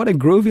like, oh, what a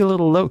groovy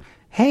little logo.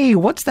 Hey,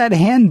 what's that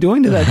hand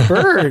doing to that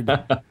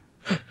bird?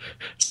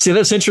 See,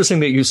 that's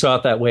interesting that you saw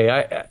it that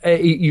way.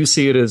 You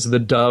see it as the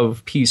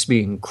dove piece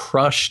being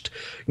crushed,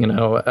 and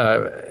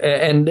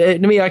to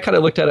me, I kind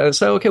of looked at it and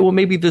said, okay, well,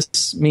 maybe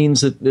this means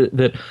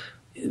that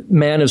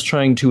man is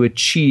trying to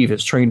achieve,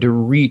 is trying to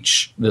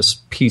reach this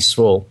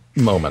peaceful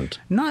moment.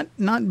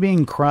 Not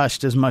being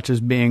crushed as much as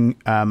being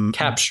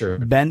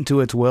captured, bent to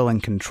its will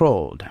and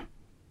controlled.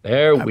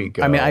 There we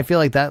go. I mean, I feel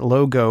like that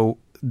logo,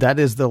 that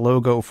is the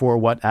logo for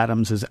what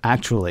Adams is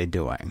actually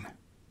doing,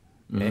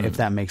 if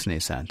that makes any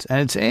sense.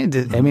 And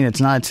I mean, it's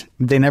not,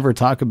 they never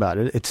talk about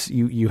it. It's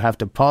you have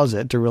to pause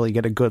it to really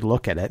get a good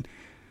look at it.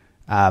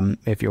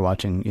 If you're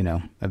watching,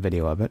 a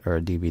video of it or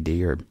a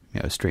DVD or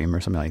a stream or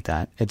something like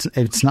that,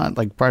 it's not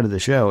like part of the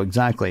show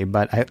exactly,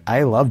 but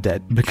I loved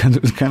it because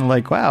it was kind of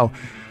like, wow,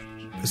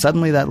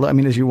 suddenly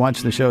as you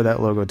watch the show,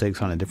 that logo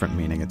takes on a different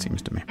meaning, it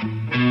seems to me.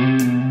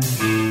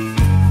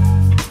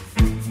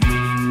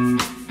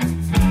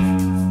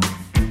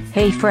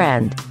 Hey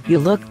friend, you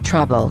look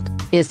troubled.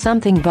 Is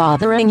something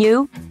bothering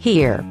you?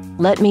 Here,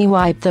 let me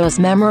wipe those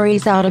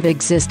memories out of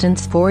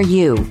existence for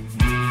you.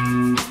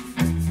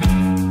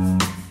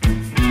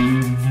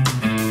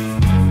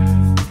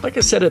 Like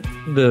I said at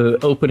the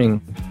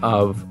opening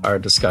of our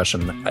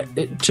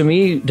discussion, to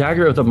me,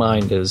 Dagger of the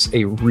Mind is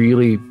a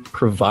really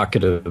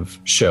provocative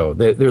show.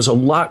 There's a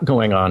lot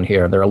going on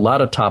here. There are a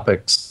lot of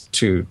topics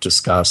to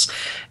discuss.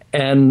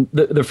 And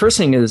the first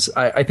thing is,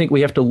 I think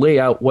we have to lay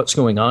out what's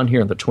going on here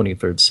in the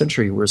 23rd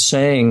century. We're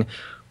saying,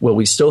 well,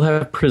 we still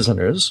have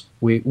prisoners.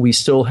 We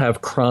still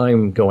have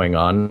crime going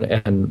on,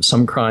 and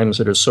some crimes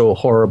that are so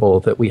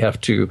horrible that we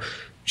have to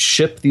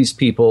ship these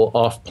people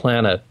off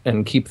planet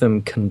and keep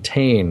them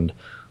contained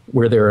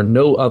where there are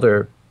no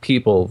other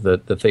people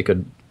that they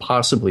could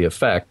possibly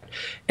affect.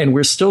 And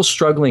we're still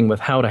struggling with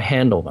how to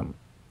handle them.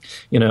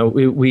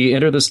 We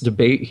enter this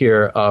debate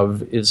here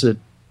of, is it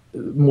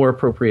more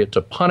appropriate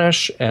to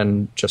punish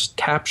and just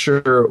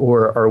capture,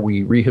 or are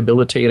we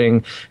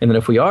rehabilitating? And then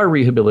if we are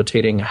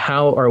rehabilitating,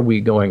 how are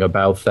we going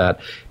about that?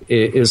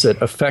 Is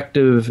it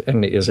effective,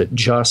 and is it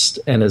just,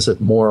 and is it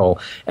moral?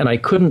 And I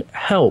couldn't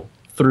help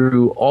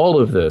through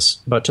all of this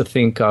but to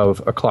think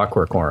of A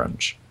Clockwork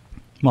Orange.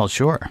 Well,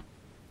 sure.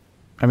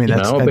 I mean,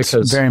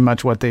 that's very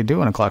much what they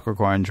do in A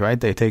Clockwork Orange, right?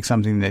 They take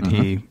something that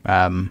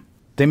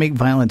they make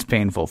violence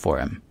painful for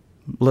him.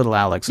 Little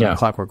Alex in A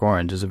Clockwork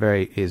Orange is a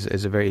very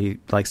he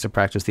likes to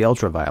practice the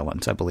ultra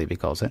violence, I believe he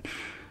calls it.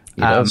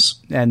 He does.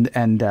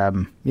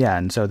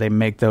 And so they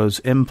make those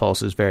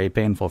impulses very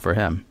painful for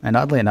him. And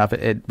oddly enough,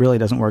 it really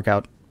doesn't work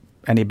out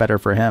any better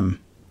for him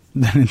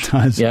than it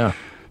does.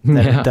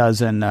 It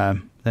does in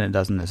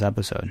this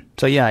episode.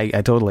 So I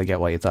totally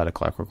get why you thought of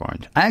Clockwork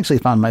Orange. I actually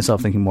found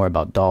myself thinking more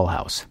about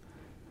Dollhouse.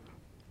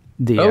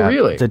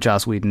 Really? The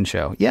Joss Whedon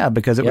show. Yeah,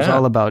 because it was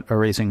all about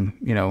erasing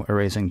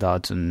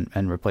thoughts and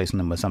replacing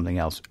them with something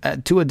else.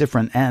 To a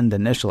different end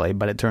initially,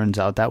 but it turns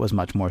out that was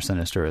much more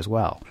sinister as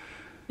well.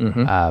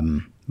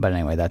 But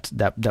anyway,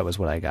 that was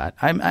what I got.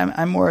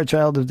 I'm more a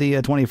child of the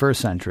 21st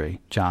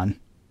century, John.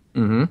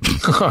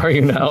 Are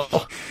you now?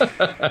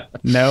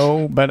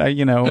 No, but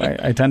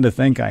I tend to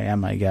think I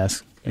am, I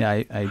guess.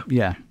 I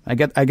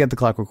get the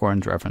Clockwork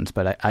Orange reference,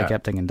 but I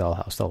kept thinking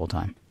Dollhouse the whole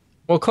time.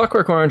 Well,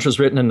 Clockwork Orange was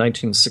written in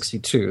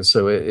 1962,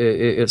 so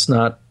it's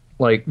not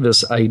like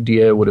this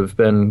idea would have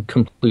been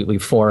completely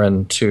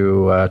foreign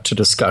to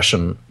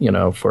discussion,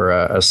 for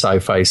a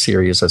sci-fi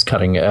series as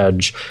cutting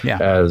edge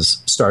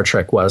as Star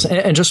Trek was.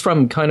 And just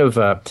from kind of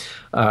a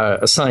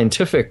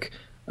scientific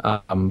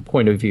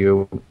point of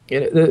view,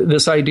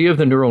 this idea of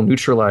the neural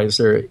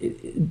neutralizer,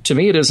 to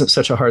me, it isn't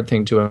such a hard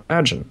thing to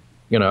imagine.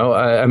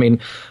 I mean,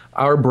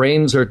 our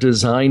brains are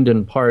designed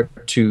in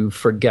part to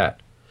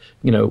forget.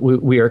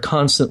 we are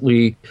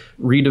constantly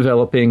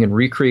redeveloping and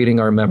recreating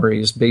our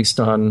memories based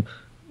on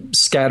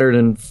scattered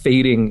and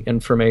fading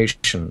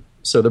information.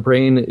 So the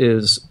brain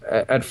is,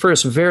 at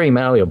first, very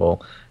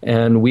malleable,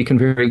 and we can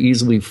very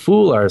easily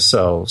fool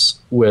ourselves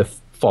with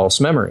false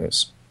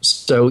memories.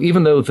 So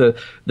even though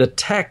the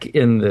tech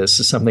in this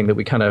is something that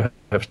we kind of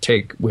have to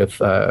take with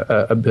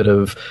a bit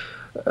of,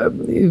 a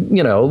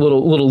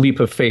little leap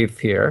of faith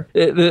here,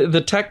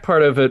 the tech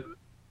part of it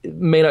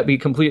may not be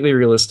completely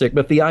realistic,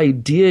 but the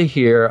idea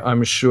here,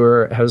 I'm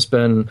sure, has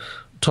been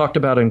talked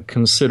about and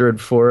considered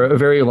for a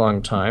very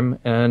long time,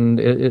 and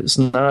it's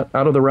not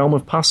out of the realm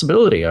of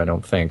possibility, I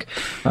don't think.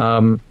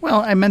 Well,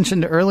 I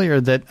mentioned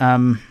earlier that,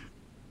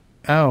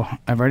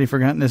 I've already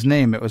forgotten his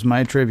name. It was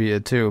my trivia,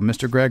 too.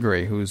 Mr.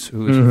 Gregory, whose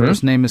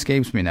first name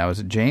escapes me now. Is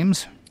it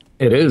James?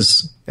 It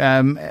is.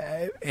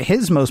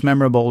 His most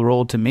memorable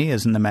role to me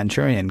is in The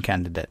Manchurian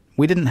Candidate.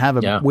 We didn't have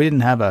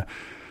a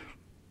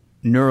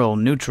neural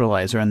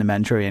neutralizer in The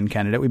Manchurian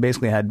Candidate. We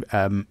basically had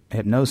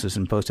hypnosis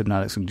and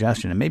post-hypnotic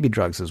suggestion, and maybe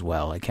drugs as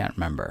well. I can't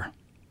remember.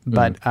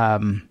 But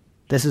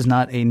this is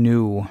not a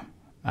new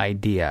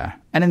idea.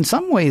 And in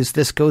some ways,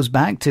 this goes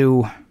back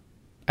to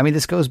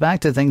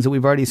things that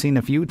we've already seen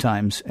a few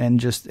times and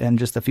just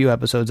a few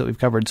episodes that we've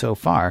covered so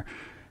far.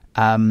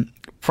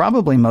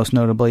 Probably most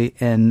notably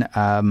in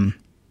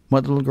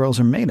What Little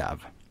Girls Are Made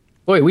Of.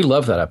 Boy, we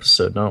love that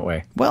episode, don't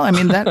we? Well, I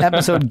mean, that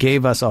episode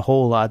gave us a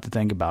whole lot to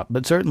think about.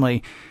 But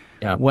certainly,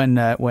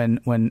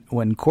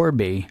 when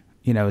Corby,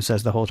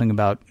 says the whole thing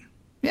about,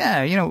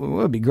 it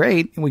would be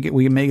great. We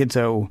can make it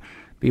so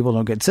people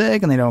don't get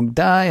sick and they don't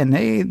die, and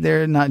hey,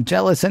 they're not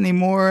jealous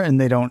anymore and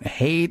they don't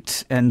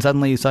hate. And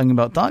suddenly he's talking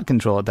about thought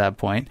control at that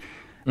point.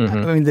 Mm-hmm.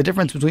 I mean, the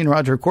difference between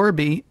Roger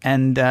Corby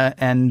and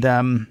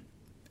Dr.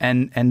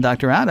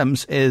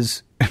 Adams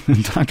is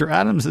Dr.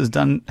 Adams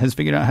has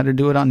figured out how to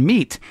do it on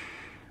meat.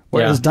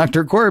 Whereas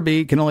Dr.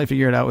 Corby can only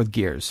figure it out with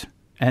gears.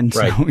 And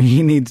so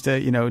he needs to,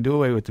 do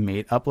away with the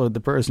meat, upload the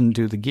person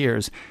to the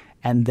gears,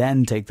 and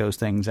then take those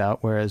things out.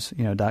 Whereas,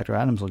 Dr.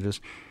 Adams will it's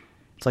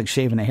like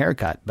shaving a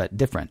haircut, but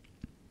different.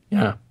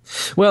 Yeah.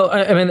 Well,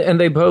 I mean, and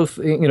they both,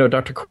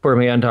 Dr.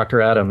 Corby and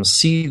Dr. Adams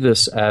see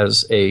this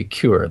as a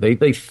cure.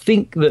 They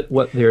think that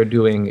what they're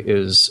doing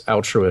is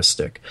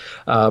altruistic.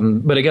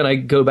 But again, I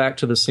go back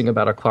to this thing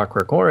about A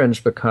Clockwork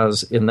Orange,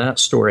 because in that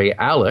story,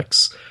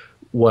 Alex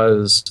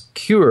was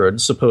cured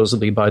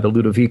supposedly by the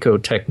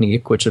Ludovico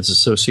technique, which is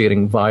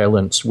associating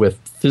violence with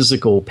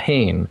physical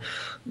pain.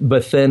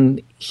 But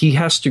then he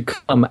has to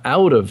come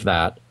out of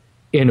that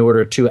in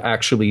order to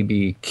actually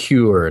be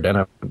cured.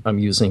 And I'm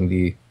using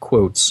the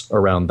quotes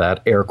around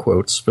that, air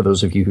quotes, for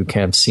those of you who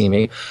can't see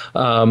me.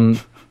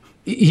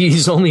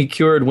 He's only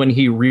cured when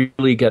he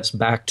really gets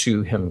back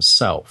to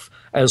himself,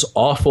 as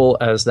awful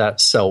as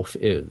that self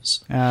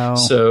is. Oh,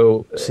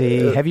 so see,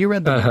 have you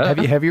read the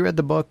have you read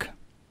the book?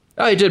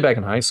 I did back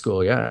in high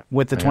school, yeah.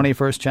 With the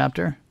 21st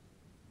chapter?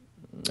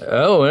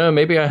 Oh,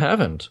 maybe I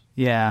haven't.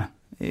 Yeah.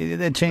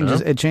 It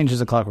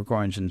changes A Clockwork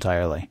Orange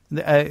entirely.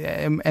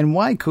 And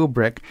why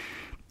Kubrick,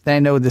 I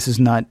know this is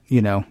not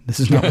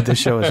what this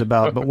show is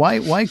about, but why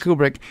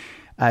Kubrick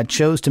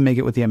chose to make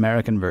it with the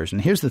American version.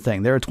 Here's the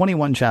thing. There are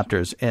 21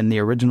 chapters in the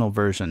original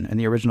version, in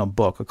the original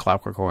book, A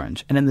Clockwork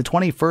Orange. And in the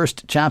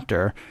 21st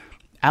chapter,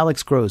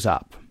 Alex grows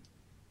up.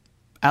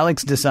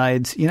 Alex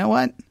decides, you know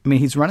what? I mean,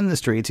 he's running the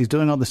streets. He's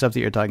doing all the stuff that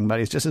you're talking about.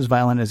 He's just as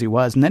violent as he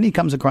was. And then he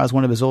comes across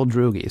one of his old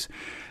droogies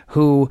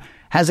who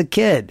has a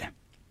kid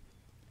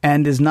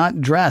and is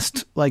not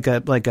dressed like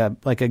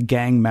a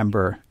gang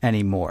member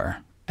anymore,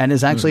 and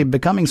is actually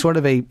becoming sort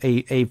of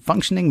a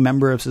functioning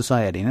member of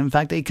society, and in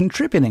fact, a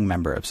contributing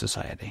member of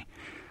society.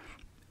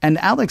 And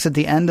Alex, at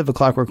the end of A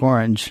Clockwork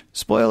Orange,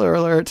 spoiler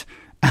alert,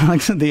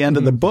 Alex at the end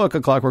of the book, A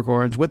Clockwork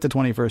Orange, with the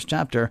 21st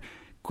chapter,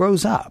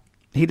 grows up.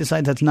 He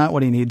decides that's not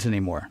what he needs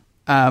anymore.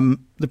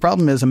 The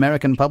problem is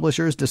American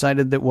publishers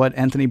decided that what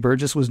Anthony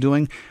Burgess was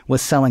doing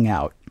was selling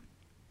out.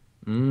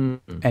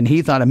 And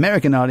he thought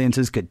American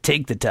audiences could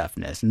take the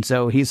toughness. And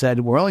so he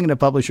said, we're only going to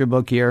publish your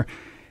book here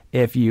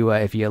if you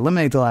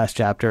eliminate the last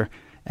chapter.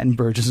 And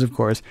Burgess, of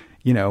course,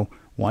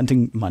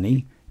 wanting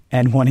money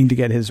and wanting to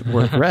get his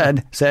work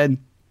read, said,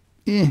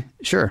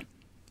 sure.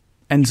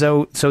 And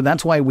so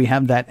that's why we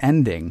have that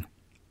ending.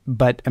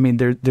 But I mean,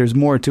 there's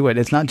more to it.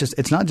 It's not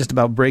just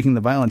about breaking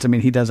the violence. I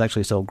mean, he does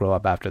actually still grow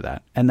up after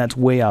that, and that's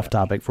way off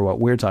topic for what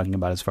we're talking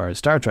about as far as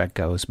Star Trek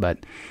goes.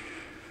 But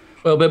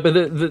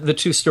the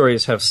two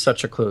stories have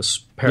such a close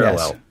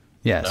parallel.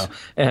 Yes.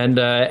 And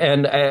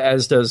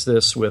as does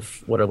this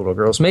with What Are Little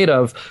Girls Made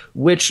Of,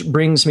 which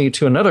brings me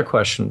to another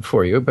question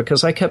for you,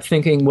 because I kept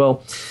thinking,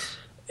 well,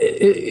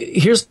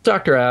 here's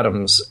Dr.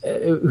 Adams,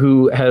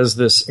 who has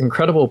this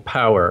incredible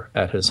power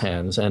at his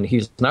hands, and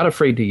he's not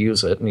afraid to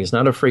use it, and he's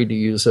not afraid to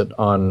use it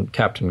on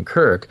Captain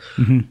Kirk.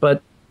 Mm-hmm.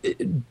 But,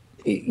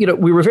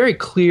 we were very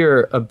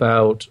clear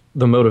about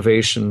the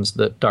motivations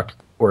that Dr.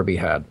 Corby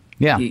had.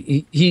 Yeah.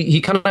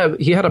 He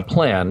had a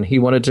plan. He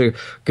wanted to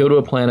go to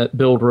a planet,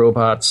 build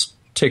robots,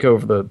 take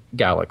over the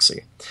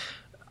galaxy.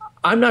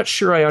 I'm not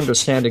sure I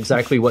understand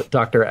exactly what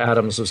Dr.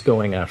 Adams was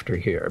going after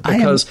here,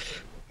 because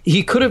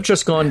He could have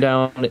just gone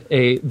down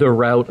the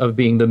route of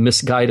being the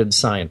misguided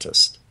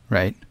scientist.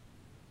 Right.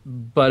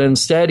 But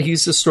instead,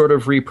 he's just sort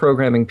of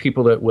reprogramming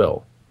people at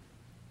will.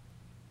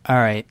 All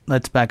right,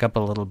 let's back up a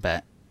little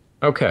bit.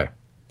 Okay.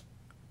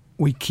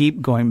 We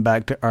keep going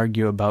back to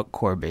argue about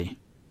Corby.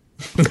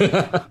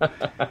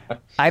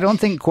 I don't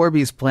think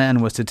Corby's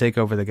plan was to take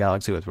over the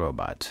galaxy with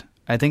robots.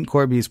 I think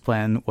Corby's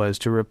plan was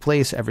to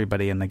replace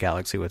everybody in the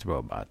galaxy with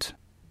robots.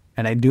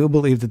 And I do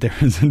believe that there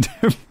is a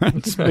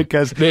difference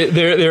because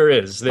there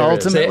is.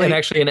 Ultimately, and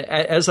actually,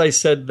 as I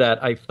said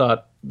that, I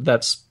thought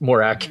that's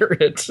more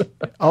accurate.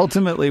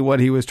 Ultimately, what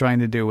he was trying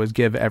to do was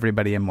give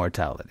everybody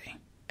immortality.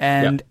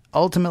 And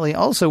ultimately,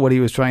 also what he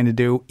was trying to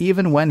do,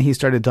 even when he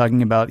started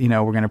talking about, we're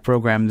going to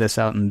program this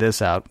out and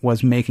this out,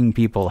 was making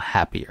people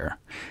happier.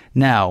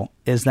 Now,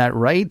 is that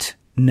right?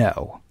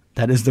 No.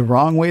 That is the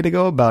wrong way to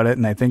go about it,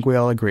 and I think we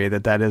all agree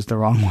that that is the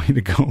wrong way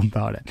to go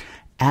about it.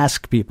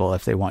 Ask people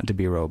if they want to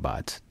be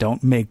robots.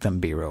 Don't make them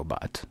be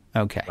robots.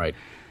 Okay. Right.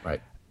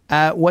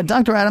 What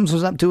Dr. Adams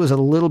was up to is a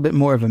little bit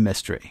more of a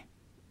mystery,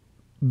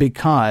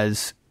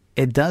 because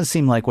it does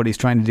seem like what he's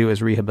trying to do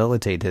is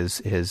rehabilitate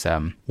his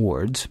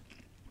wards.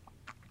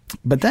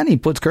 But then he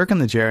puts Kirk in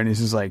the chair and he's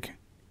just like,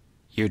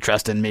 you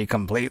trust in me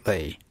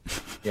completely.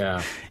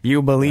 Yeah.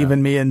 You believe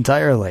in me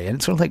entirely. And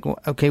it's sort of like,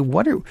 okay,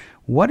 what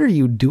are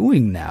you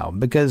doing now?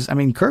 Because, I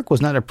mean, Kirk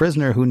was not a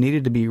prisoner who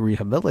needed to be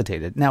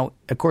rehabilitated. Now,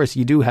 of course,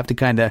 you do have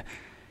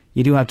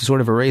to sort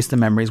of erase the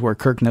memories where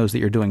Kirk knows that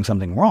you're doing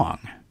something wrong.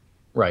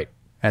 Right.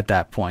 At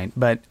that point.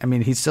 But, I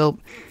mean, he's still,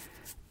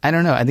 I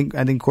don't know. I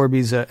think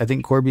Corby's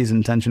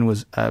intention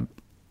was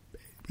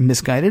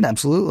misguided,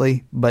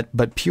 absolutely,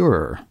 but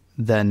purer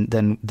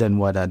than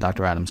what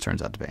Dr. Adams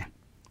turns out to be.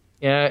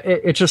 Yeah,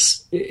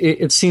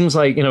 it seems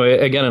like,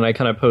 again, and I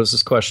kind of pose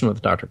this question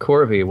with Dr.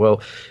 Corby.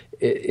 Well,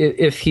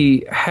 if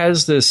he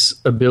has this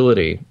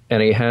ability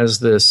and he has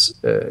this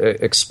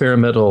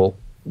experimental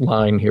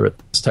line here with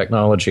this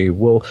technology,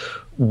 well,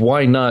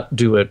 why not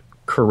do it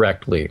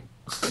correctly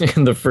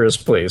in the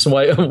first place?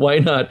 Why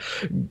not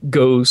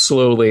go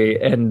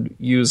slowly and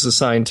use the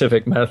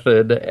scientific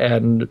method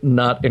and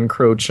not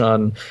encroach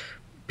on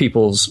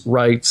people's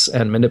rights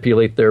and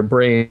manipulate their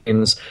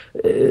brains?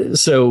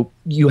 So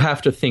you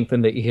have to think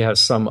then that he has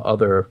some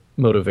other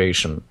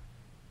motivation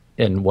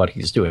in what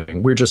he's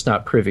doing. We're just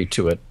not privy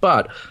to it.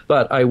 But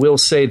I will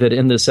say that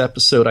in this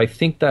episode, I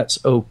think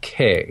that's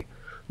okay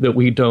that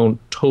we don't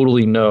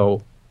totally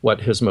know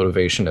what his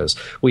motivation is.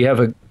 We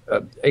have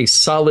a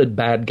solid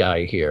bad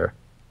guy here,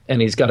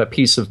 and he's got a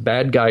piece of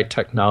bad guy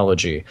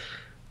technology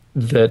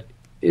that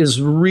is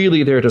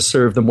really there to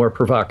serve the more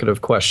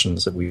provocative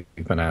questions that we've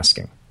been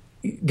asking.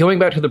 Going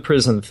back to the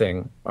prison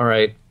thing, all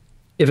right,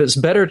 if it's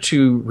better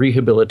to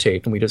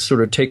rehabilitate, and we just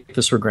sort of take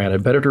this for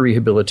granted, better to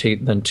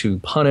rehabilitate than to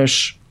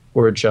punish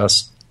or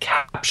just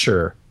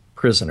capture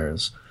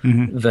prisoners,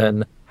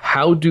 then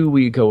how do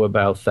we go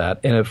about that?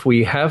 And if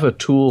we have a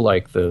tool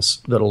like this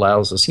that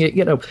allows us,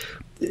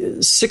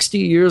 60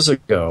 years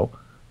ago,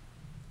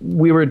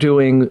 we were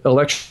doing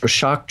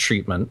electroshock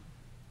treatment,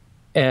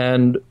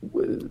 and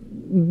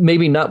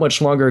maybe not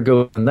much longer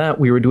ago than that,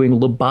 we were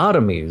doing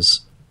lobotomies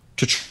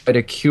to try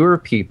to cure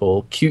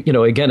people,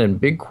 again, in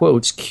big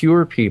quotes,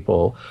 cure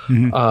people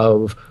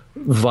of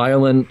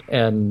violent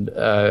and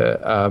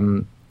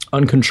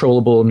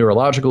uncontrollable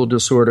neurological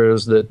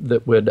disorders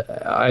that would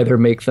either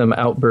make them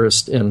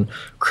outburst in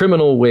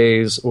criminal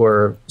ways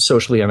or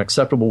socially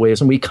unacceptable ways.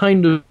 And we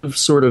kind of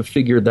sort of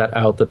figured that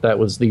out, that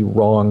was the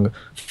wrong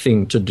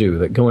thing to do,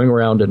 that going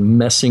around and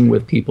messing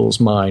with people's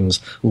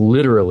minds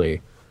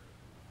literally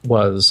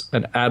was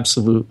an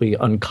absolutely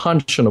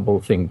unconscionable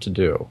thing to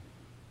do.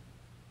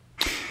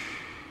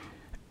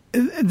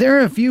 There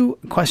are a few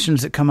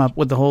questions that come up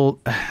with the whole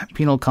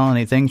penal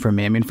colony thing for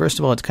me. I mean, first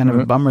of all, it's kind of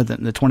a bummer that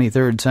in the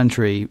 23rd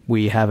century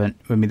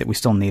that we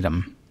still need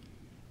them.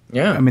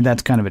 Yeah. I mean,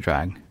 that's kind of a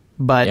drag.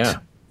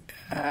 But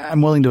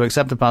I'm willing to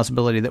accept the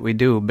possibility that we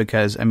do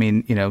because, I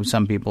mean,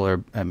 some people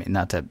are, I mean,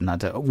 not to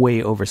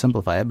way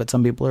oversimplify it, but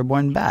some people are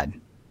born bad.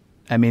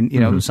 I mean,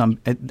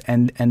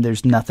 and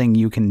there's nothing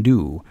you can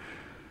do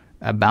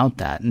about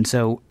that. And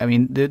so, I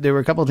mean, there were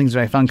a couple of things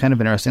that I found kind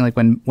of interesting, like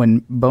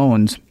when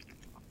Bones...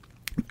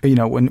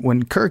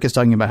 when Kirk is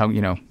talking about how,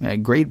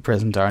 great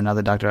prisons are, now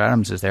that Dr.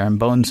 Adams is there, and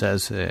Bones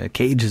says, a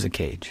cage is a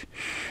cage.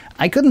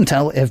 I couldn't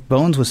tell if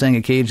Bones was saying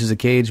a cage is a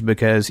cage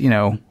because,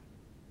 damn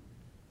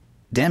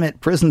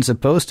it, prison's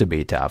supposed to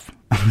be tough.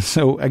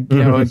 So, a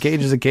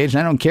cage is a cage, and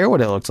I don't care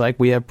what it looks like.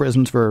 We have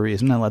prisons for a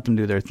reason, and let them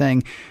do their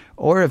thing.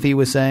 Or if he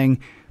was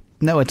saying,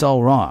 no, it's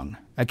all wrong.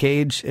 A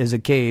cage is a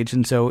cage,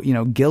 and so,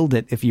 gild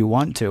it if you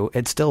want to.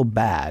 It's still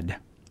bad.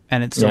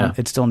 And it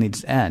still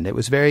needs to end. It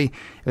was very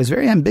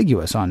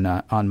ambiguous on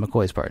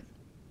McCoy's part.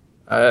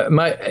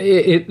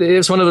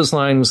 It's one of those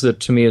lines that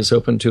to me is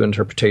open to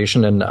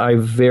interpretation, and I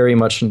very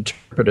much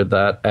interpreted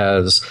that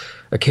as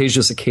a cage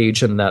is a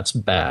cage, and that's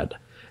bad.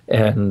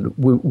 And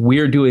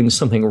we're doing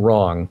something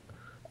wrong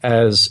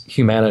as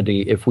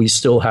humanity if we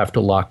still have to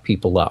lock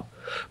people up.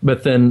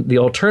 But then the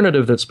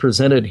alternative that's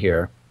presented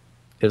here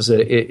is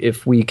that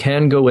if we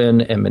can go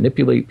in and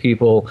manipulate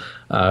people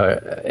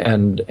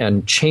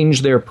and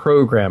change their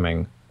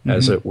programming,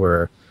 as it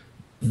were,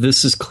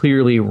 this is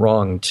clearly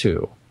wrong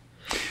too.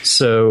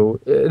 So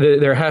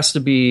there has to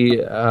be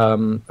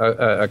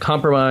a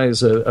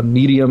compromise, a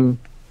medium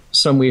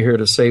somewhere here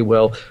to say,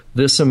 well,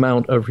 this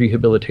amount of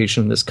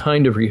rehabilitation, this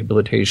kind of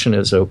rehabilitation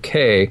is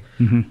okay,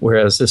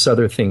 whereas this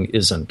other thing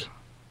isn't.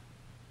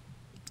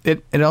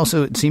 It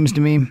also, it seems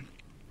to me,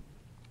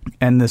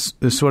 and this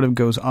sort of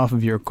goes off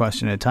of your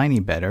question a tiny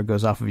bit, or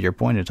goes off of your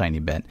point a tiny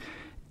bit,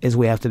 is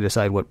we have to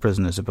decide what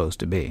prison is supposed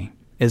to be.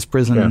 Is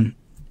prison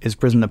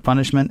a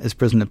punishment? Is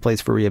prison a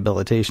place for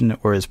rehabilitation?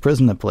 Or is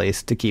prison a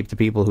place to keep the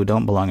people who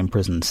don't belong in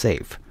prison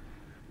safe?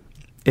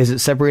 Is it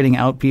separating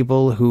out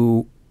people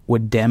who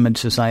would damage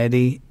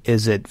society?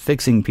 Is it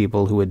fixing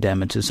people who would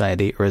damage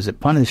society? Or is it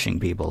punishing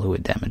people who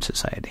would damage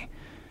society?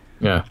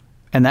 Yeah.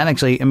 And that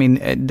actually, I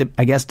mean,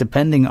 I guess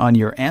depending on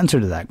your answer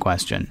to that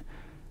question,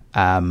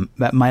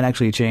 that might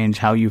actually change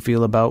how you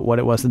feel about what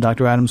it was that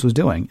Dr. Adams was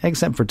doing,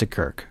 except for to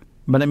Kirk.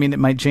 But I mean, it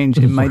might change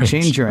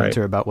change your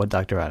answer about what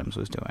Dr. Adams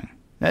was doing.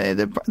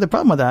 The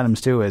problem with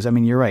Adams too is, I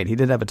mean, you're right. He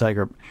did have a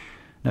tiger.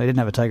 No, he didn't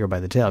have a tiger by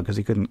the tail because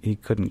he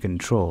couldn't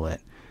control it.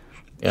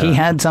 Yeah. He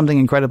had something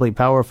incredibly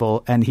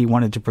powerful, and he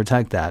wanted to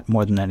protect that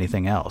more than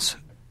anything else.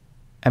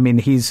 I mean,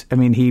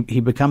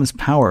 he becomes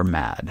power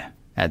mad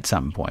at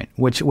some point,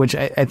 which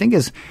I think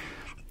is,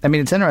 I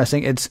mean, it's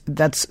interesting.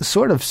 That's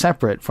sort of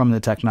separate from the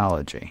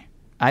technology.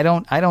 I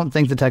don't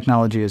think the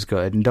technology is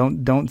good, and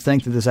don't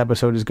think that this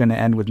episode is going to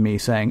end with me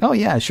saying, "Oh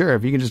yeah, sure,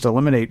 if you can just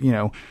eliminate,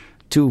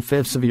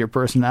 2/5 of your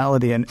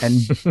personality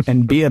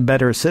and be a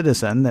better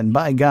citizen, then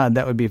by God,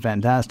 that would be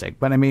fantastic."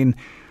 But I mean,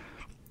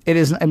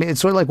 it's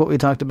sort of like what we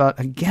talked about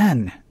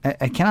again.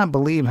 I cannot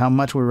believe how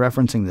much we're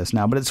referencing this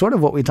now, but it's sort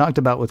of what we talked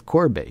about with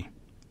Corby.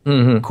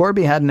 Mm-hmm.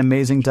 Corby had an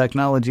amazing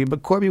technology,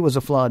 but Corby was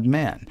a flawed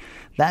man.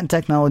 That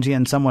technology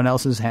in someone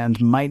else's hands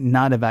might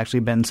not have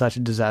actually been such a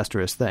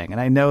disastrous thing. And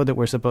I know that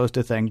we're supposed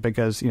to think,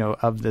 because,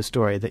 of this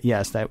story, that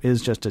yes, that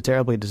is just a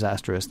terribly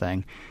disastrous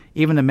thing.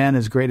 Even a man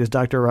as great as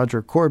Dr.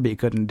 Roger Corby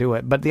couldn't do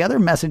it. But the other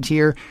message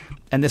here,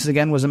 and this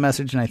again was a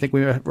message, and I think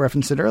we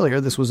referenced it earlier,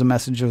 this was a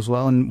message as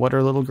well in What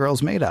Are Little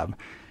Girls Made Of?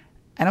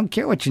 I don't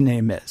care what your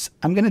name is.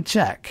 I'm going to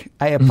check.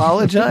 I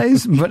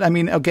apologize, but I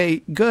mean,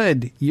 okay,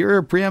 good. You're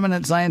a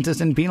preeminent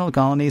scientist in penal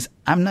colonies.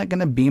 I'm not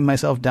going to beam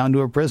myself down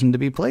to a prison to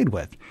be played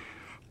with.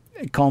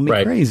 Call me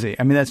crazy.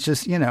 I mean, that's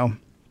just,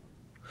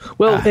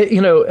 Well,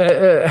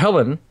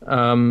 Helen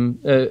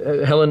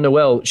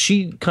Noel,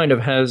 she's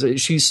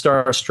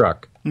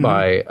starstruck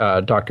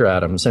by Dr.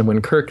 Adams. And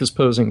when Kirk is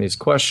posing these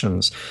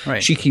questions,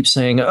 she keeps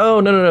saying, "Oh,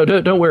 no,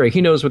 don't worry.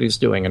 He knows what he's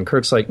doing." And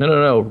Kirk's like,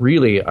 no,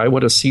 really, I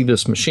want to see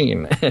this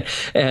machine.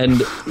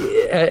 And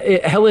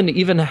Helen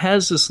even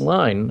has this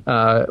line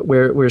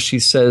where she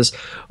says,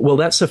 "Well,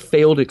 that's a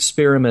failed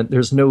experiment.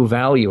 There's no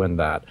value in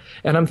that."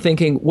 And I'm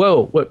thinking,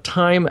 whoa, what?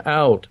 Time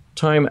out.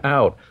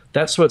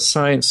 That's what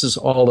science is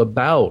all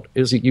about,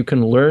 is that you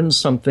can learn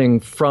something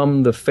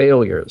from the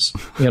failures,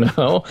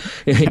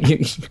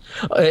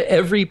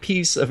 Every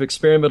piece of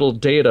experimental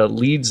data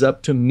leads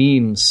up to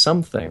mean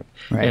something.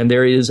 Right. And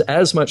there is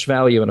as much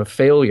value in a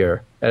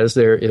failure as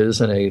there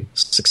is in a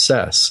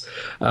success.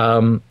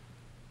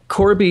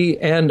 Corby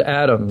and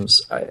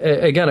Adams,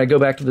 again, I go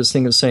back to this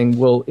thing of saying,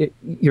 well,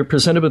 you're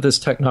presented with this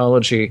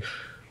technology.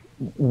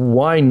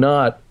 Why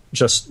not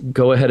just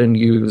go ahead and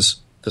use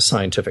the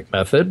scientific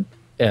method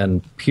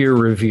and peer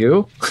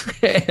review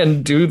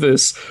and do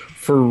this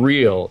for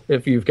real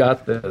if you've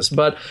got this?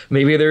 But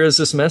maybe there is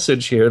this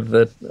message here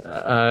that,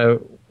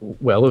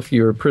 if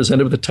you're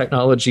presented with a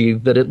technology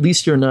that at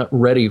least you're not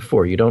ready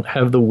for, you don't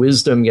have the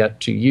wisdom yet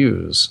to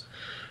use,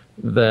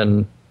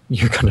 then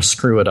you're going to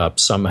screw it up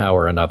somehow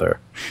or another.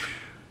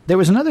 There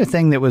was another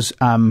thing that was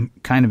kind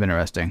of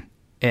interesting.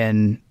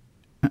 And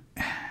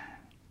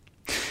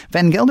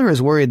Van Gelder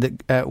is worried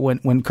that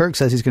when Kirk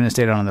says he's going to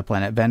stay down on the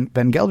planet,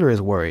 Van Gelder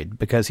is worried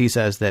because he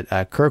says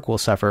that Kirk will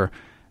suffer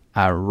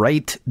a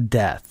right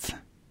death,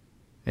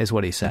 is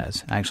what he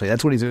says. Actually,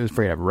 that's what he's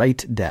afraid of,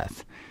 right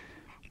death.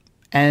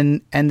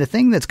 And the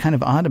thing that's kind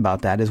of odd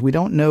about that is we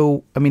don't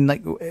know. I mean,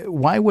 like,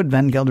 why would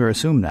Van Gelder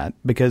assume that?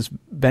 Because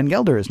Van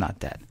Gelder is not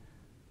dead.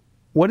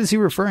 What is he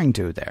referring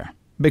to there?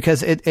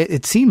 Because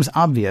it seems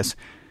obvious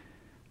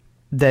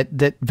that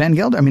Van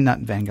Gelder, not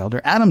Van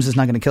Gelder, Adams is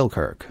not going to kill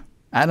Kirk.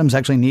 Adams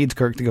actually needs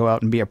Kirk to go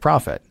out and be a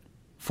prophet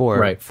for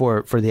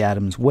the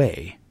Adams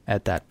way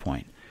at that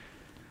point.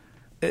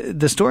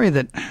 The story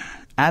that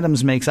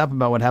Adams makes up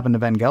about what happened to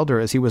Van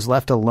Gelder is he was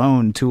left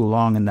alone too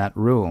long in that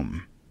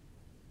room.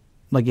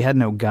 Like he had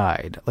no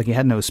guide, like he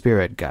had no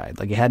spirit guide,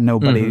 like he had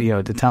nobody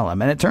to tell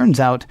him. And it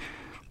turns out,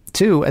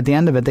 too, at the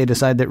end of it, they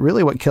decide that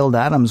really what killed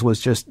Adams was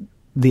just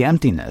the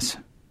emptiness.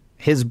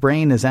 His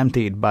brain is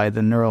emptied by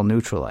the neural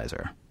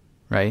neutralizer,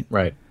 right?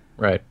 Right.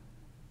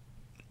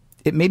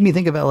 It made me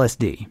think of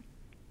LSD.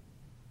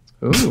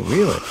 Oh,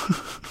 really?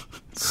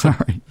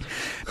 Sorry.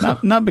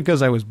 Not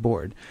because I was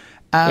bored.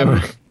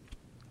 Have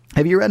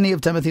you read any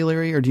of Timothy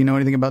Leary, or do you know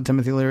anything about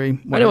Timothy Leary?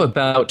 I know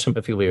about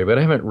Timothy Leary, but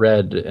I haven't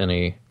read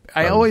any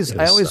I always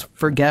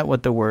forget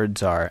what the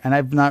words are, and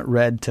I've not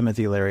read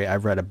Timothy Leary.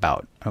 I've read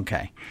about.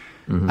 Okay.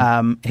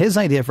 His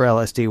idea for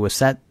LSD was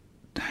set,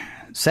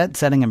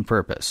 setting, and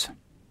purpose.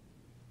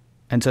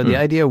 And so the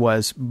idea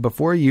was,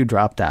 before you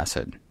dropped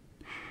acid,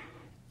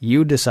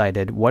 you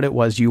decided what it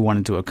was you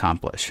wanted to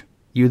accomplish.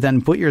 You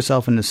then put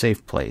yourself in a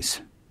safe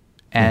place,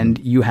 and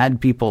you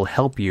had people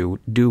help you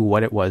do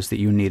what it was that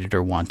you needed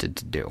or wanted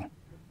to do.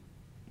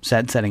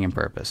 Setting, and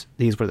purpose.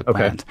 These were the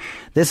plans. Okay.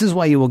 This is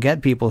why you will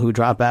get people who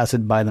drop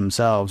acid by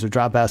themselves, or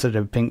drop acid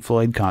at a Pink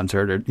Floyd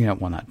concert, or,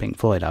 well, not Pink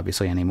Floyd,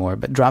 obviously, anymore,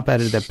 but drop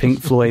acid at a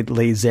Pink Floyd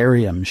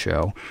Laserium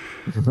show.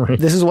 Right.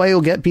 This is why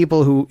you'll get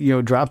people who,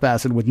 drop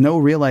acid with no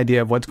real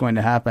idea of what's going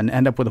to happen,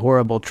 end up with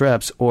horrible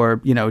trips, or,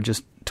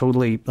 just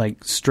totally,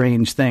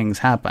 strange things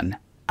happen.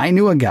 I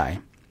knew a guy,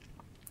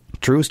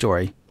 true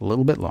story, a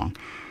little bit long.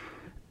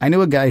 I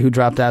knew a guy who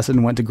dropped acid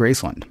and went to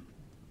Graceland.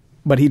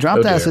 But he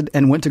dropped acid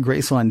and went to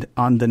Graceland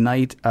on the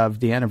night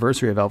of the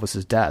anniversary of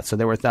Elvis's death. So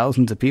there were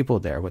thousands of people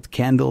there with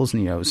candles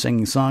and,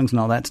 singing songs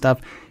and all that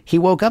stuff. He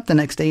woke up the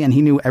next day and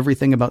he knew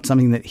everything about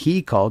something that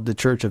he called the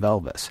Church of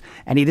Elvis.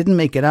 And he didn't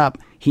make it up.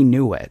 He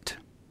knew it.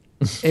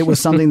 It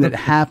was something that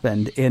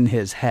happened in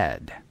his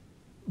head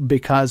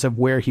because of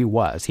where he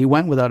was. He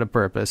went without a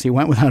purpose. He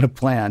went without a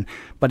plan.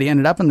 But he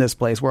ended up in this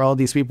place where all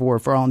these people were,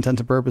 for all intents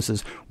and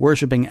purposes,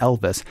 worshiping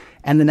Elvis.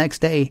 And the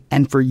next day,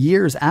 and for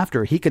years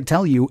after, he could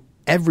tell you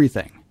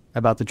everything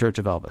about the Church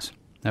of Elvis.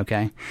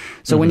 Okay.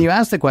 So when you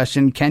ask the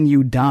question, can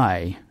you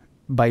die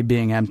by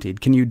being emptied?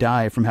 Can you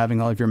die from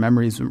having all of your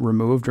memories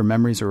removed or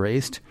memories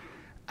erased?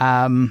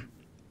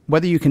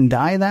 Whether you can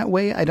die that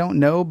way, I don't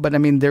know. But I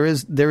mean, there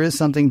is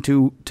something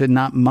to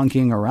not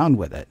monkeying around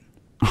with it.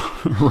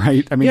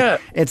 Right. I mean,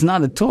 It's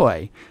not a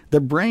toy.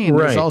 The brain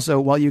is also,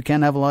 while you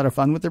can have a lot of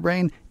fun with the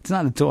brain, it's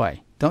not a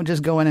toy. Don't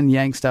just go in and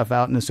yank stuff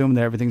out and assume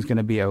that everything's going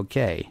to be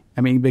okay.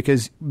 I mean,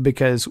 because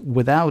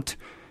without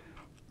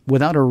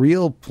a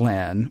real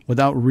plan,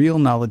 without real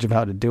knowledge of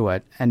how to do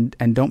it, and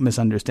don't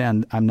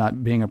misunderstand, I'm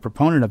not being a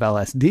proponent of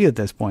LSD at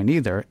this point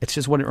either. It's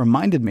just what it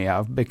reminded me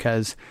of,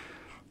 because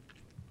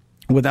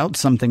without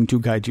something to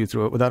guide you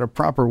through it, without a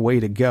proper way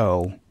to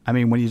go, I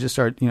mean, when you just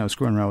start,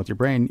 screwing around with your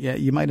brain,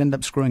 you might end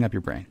up screwing up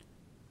your brain.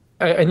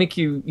 I think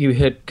you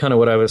hit kind of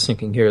what I was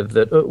thinking here,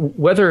 that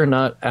whether or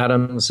not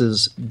Adams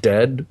is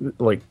dead,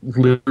 like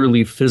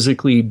literally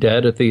physically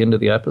dead at the end of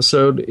the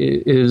episode,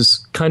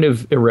 is kind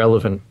of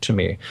irrelevant to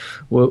me.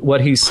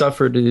 What he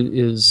suffered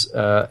is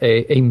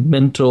a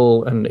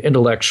mental and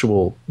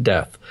intellectual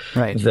death.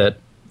 Right. That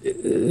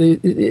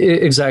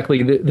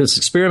exactly, this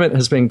experiment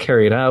has been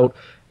carried out,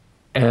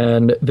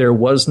 and there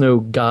was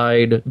no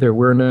guide, there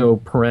were no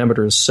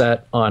parameters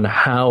set on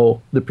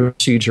how the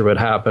procedure would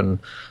happen.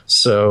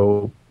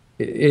 So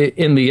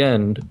in the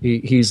end,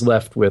 he's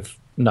left with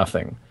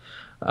nothing.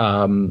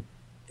 But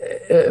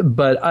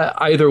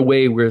either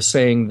way, we're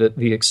saying that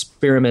the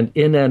experiment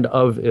in and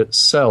of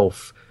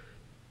itself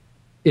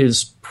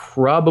is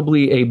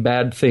probably a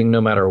bad thing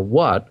no matter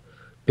what,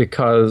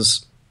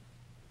 because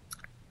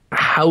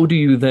how do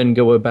you then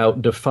go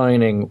about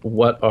defining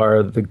what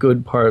are the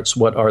good parts,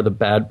 what are the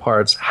bad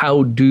parts?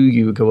 How do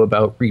you go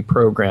about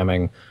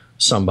reprogramming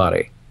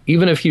somebody?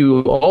 Even if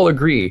you all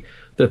agree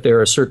that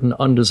there are certain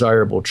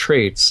undesirable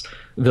traits,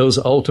 those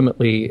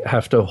ultimately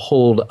have to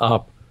hold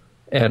up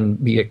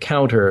and be a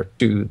counter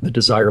to the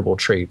desirable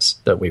traits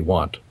that we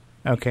want.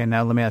 Okay,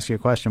 now let me ask you a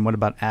question. What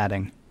about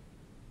adding?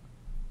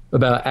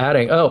 About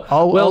adding?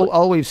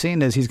 All we've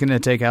seen is he's going to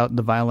take out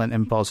the violent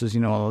impulses,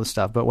 all this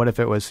stuff. But what if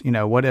it was,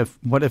 what if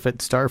at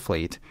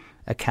Starfleet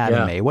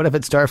Academy? Yeah. What if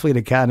at Starfleet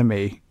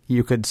Academy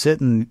you could sit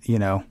in,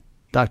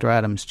 Dr.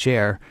 Adams'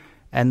 chair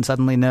and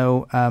suddenly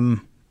know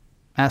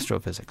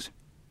astrophysics?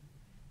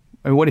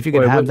 I mean, what if you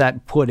could have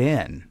that put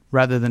in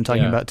rather than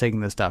talking about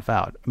taking this stuff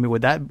out? I mean,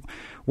 would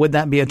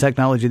that be a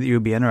technology that you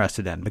would be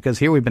interested in? Because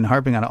here we've been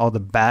harping on all the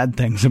bad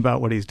things about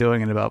what he's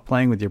doing and about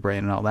playing with your brain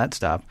and all that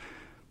stuff.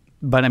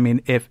 But I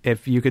mean,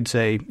 if you could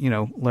say,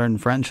 learn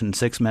French in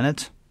 6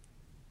 minutes.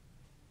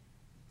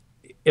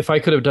 If I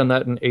could have done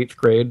that in 8th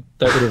grade,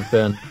 that would have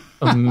been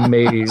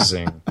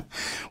amazing.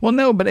 Well,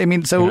 no, but I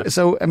mean,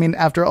 so I mean,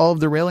 after all of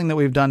the railing that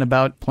we've done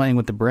about playing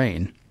with the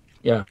brain,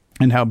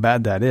 and how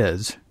bad that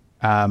is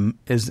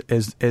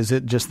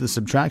it just the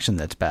subtraction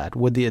that's bad?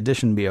 Would the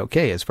addition be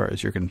okay as far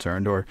as you're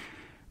concerned, or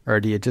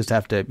do you just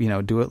have to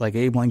do it like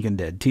Abe Lincoln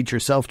did, teach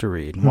yourself to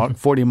read, and walk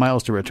 40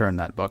 miles to return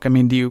that book? I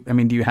mean, do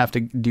you have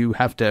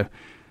to?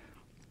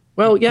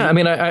 Well, yeah. I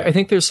mean, I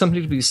think there's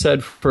something to be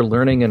said for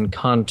learning in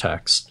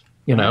context.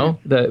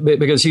 That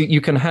because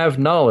you can have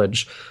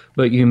knowledge,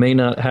 but you may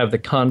not have the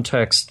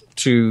context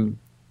to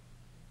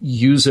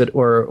use it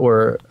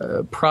or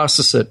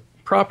process it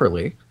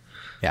properly.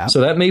 Yeah.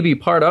 So that may be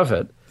part of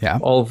it. Yeah.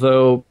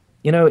 Although,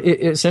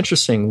 it's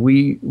interesting.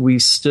 We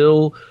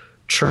still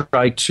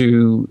try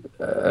to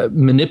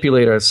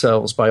manipulate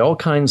ourselves by all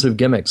kinds of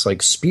gimmicks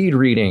like speed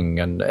reading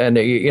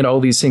and all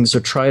these things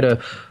to try to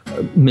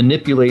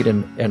manipulate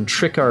and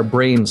trick our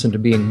brains into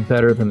being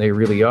better than they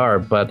really are.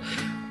 But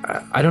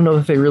I don't know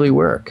if they really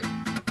work.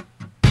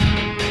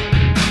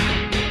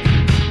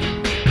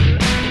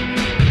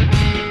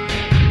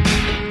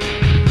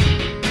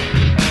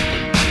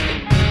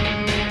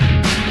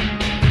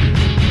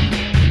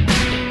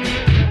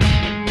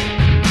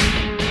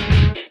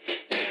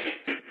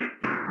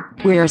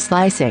 We're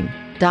slicing,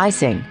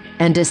 dicing,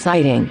 and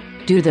deciding,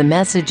 do the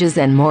messages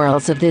and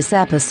morals of this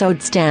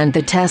episode stand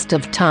the test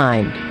of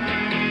time?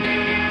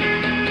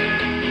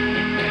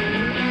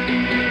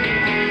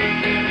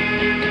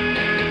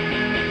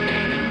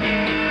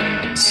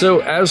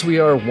 So, as we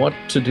are wont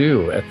to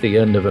do at the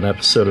end of an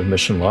episode of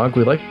Mission Log,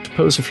 we like to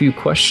pose a few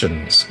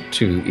questions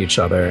to each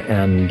other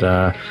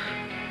and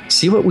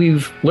see what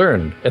we've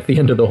learned at the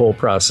end of the whole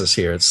process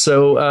here.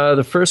 So,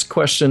 the first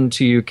question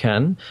to you,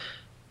 Ken,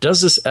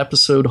 does this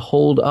episode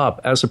hold up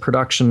as a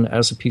production,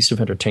 as a piece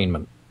of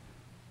entertainment?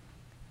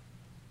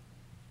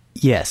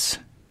 Yes.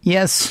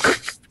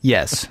 Yes.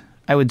 Yes.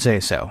 I would say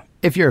so.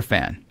 If you're a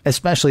fan,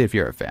 especially if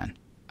you're a fan.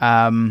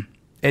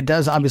 It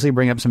does obviously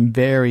bring up some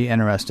very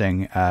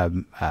interesting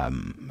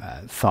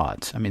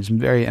thoughts. I mean, some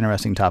very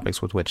interesting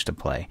topics with which to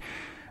play.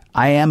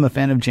 I am a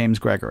fan of James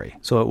Gregory,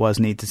 so it was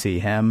neat to see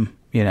him.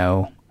 You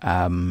know,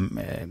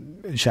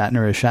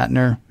 Shatner is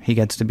Shatner. He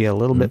gets to be a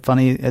little bit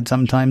funny at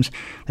sometimes.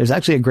 There's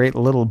actually a great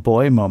little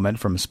boy moment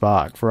from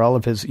Spock for all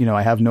of his, you know,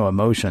 I have no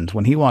emotions.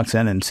 When he walks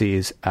in and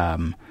sees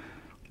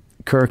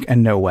Kirk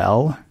and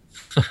Noelle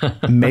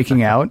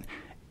making out,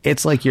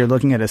 it's like you're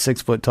looking at a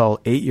 6-foot-tall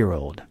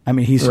 8-year-old. I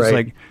mean, he's just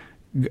like,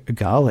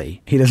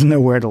 golly, he doesn't know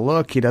where to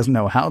look. He doesn't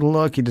know how to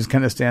look. He just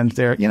kind of stands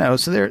there, you know.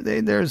 So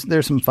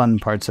there's some fun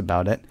parts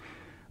about it.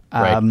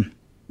 Right.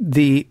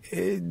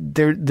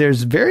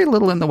 There's very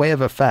little in the way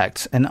of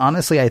effects, and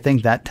honestly, I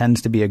think that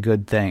tends to be a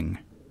good thing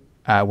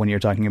when you're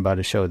talking about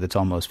a show that's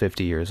almost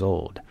 50 years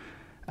old.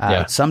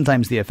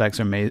 Sometimes the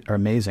effects are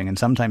amazing, and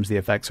sometimes the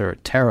effects are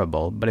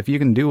terrible. But if you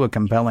can do a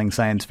compelling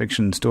science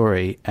fiction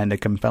story and a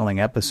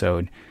compelling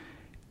episode,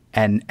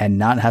 and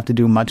not have to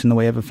do much in the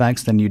way of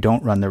effects, then you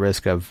don't run the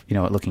risk of, you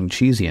know, it looking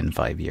cheesy in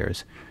 5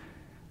 years.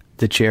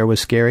 The chair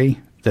was scary.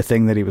 The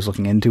thing that he was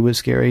looking into was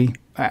scary.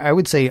 I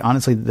would say,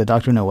 honestly, the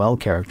Dr. Noelle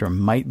character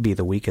might be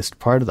the weakest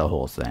part of the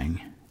whole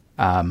thing,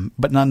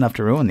 but not enough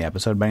to ruin the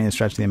episode by any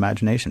stretch of the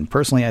imagination.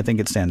 Personally, I think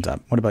it stands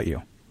up. What about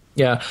you?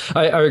 Yeah,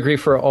 I agree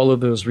for all of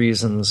those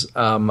reasons.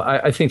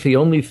 I think the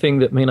only thing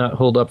that may not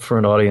hold up for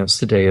an audience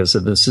today is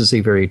that this is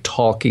a very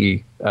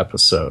talky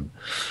episode.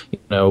 You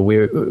know,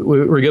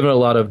 we're given a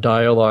lot of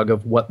dialogue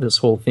of what this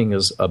whole thing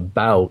is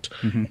about,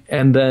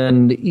 and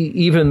then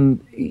even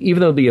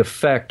though the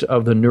effect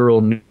of the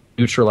neural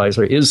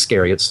neutralizer is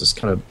scary, it's this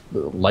kind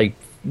of light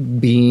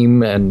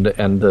beam and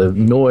the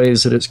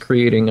noise that it's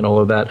creating and all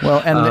of that.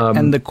 Well,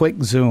 and the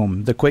quick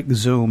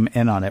zoom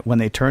in on it when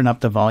they turn up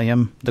the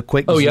volume. The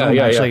quick zoom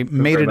actually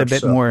made it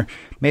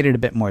a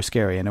bit more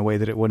scary in a way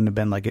that it wouldn't have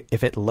been like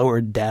if it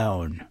lowered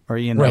down, or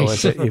you know,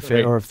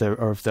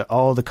 if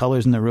all the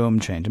colors in the room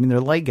change. I mean, their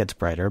light gets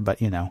brighter,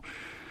 but you know,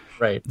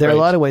 there are a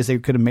lot of ways they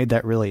could have made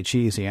that really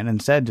cheesy, and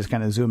instead just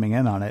kind of zooming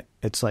in on it,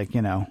 it's like,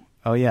 you know,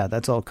 oh yeah,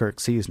 that's all Kirk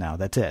sees now.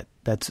 That's it.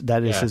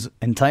 That is his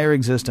entire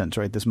existence.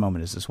 Right, this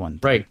moment is this one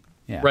thing. Right.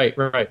 Yeah.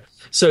 Right.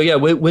 So yeah,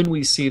 when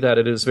we see that,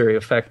 it is very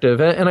effective.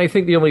 And I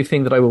think the only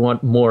thing that I would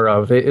want more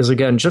of is,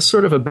 again, just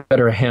sort of a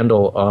better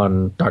handle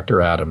on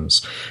Dr.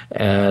 Adams,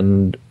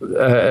 and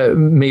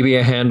maybe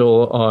a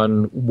handle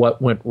on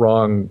what went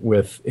wrong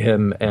with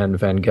him and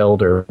Van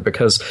Gelder.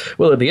 Because,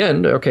 well, at the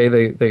end,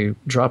 okay, they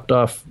dropped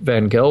off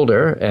Van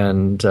Gelder,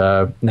 and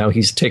now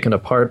he's taken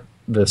apart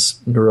this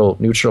neural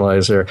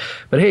neutralizer.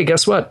 But hey,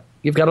 guess what?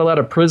 You've got a lot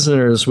of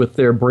prisoners with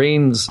their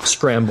brains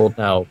scrambled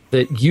now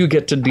that you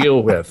get to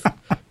deal with.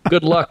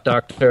 Good luck,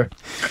 Doctor.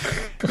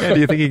 Yeah,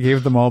 do you think he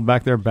gave them all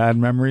back their bad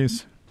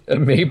mememories?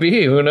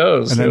 Maybe. Who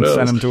knows? And then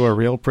sent them to a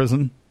real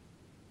prison?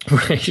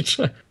 Right.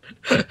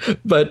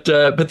 But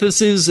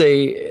this is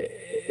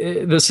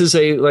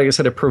a like I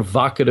said, a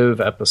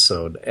provocative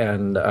episode,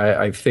 and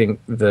I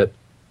think that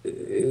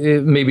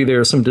maybe there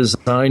are some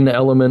design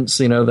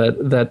elements, you know,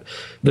 that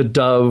the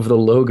dove, the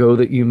logo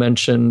that you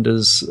mentioned,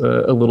 is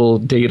a little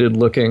dated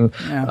looking.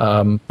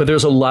 Yeah. But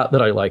there's a lot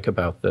that I like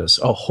about this,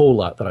 a whole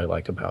lot that I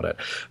like about it.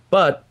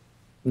 But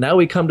now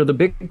we come to the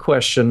big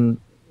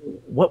question: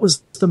 what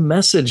was the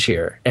message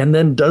here? And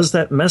then does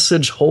that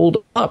message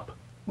hold up?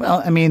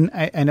 Well, I mean,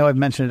 I know I've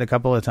mentioned it a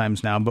couple of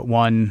times now, but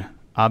one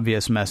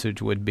obvious message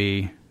would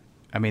be,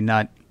 I mean,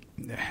 not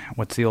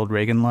what's the old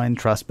Reagan line?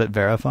 Trust but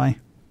verify.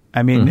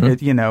 I mean,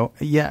 you know,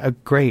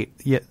 great.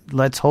 Yeah,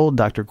 let's hold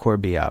Dr.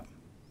 Corby up.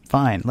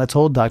 Fine, let's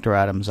hold Dr.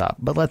 Adams up.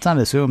 But let's not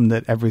assume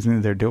that everything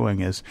that they're doing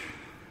is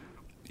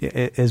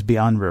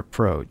beyond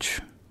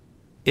reproach.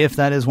 If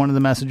that is one of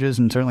the messages,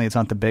 and certainly it's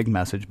not the big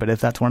message, but if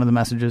that's one of the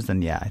messages,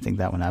 then yeah, I think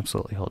that one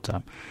absolutely holds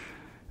up.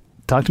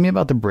 Talk to me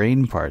about the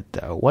brain part,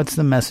 though. What's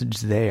the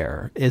message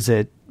there? Is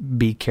it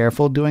be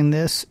careful doing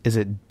this? Is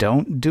it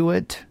don't do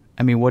it?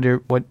 I mean,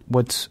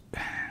 what's...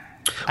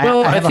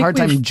 Well, I have a hard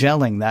time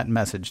gelling that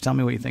message. Tell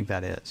me what you think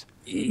that is.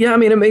 Yeah, I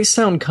mean, it may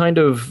sound kind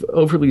of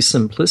overly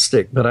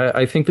simplistic, but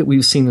I think that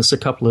we've seen this a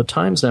couple of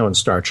times now in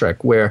Star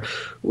Trek, where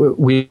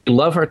we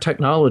love our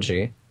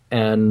technology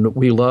and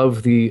we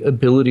love the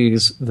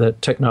abilities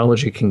that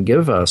technology can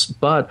give us,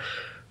 but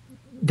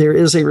there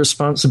is a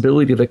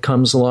responsibility that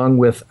comes along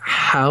with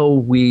how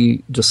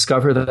we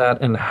discover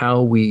that and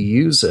how we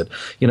use it.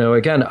 You know,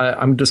 again,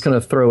 I'm just going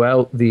to throw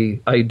out the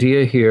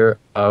idea here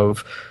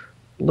of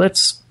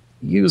let's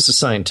use the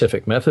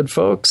scientific method,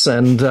 folks,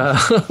 and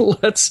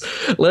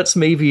let's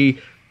maybe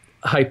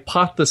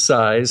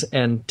hypothesize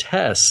and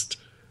test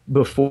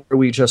before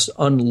we just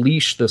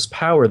unleash this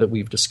power that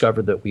we've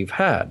discovered that we've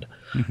had.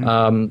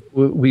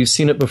 We've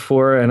seen it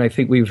before, and I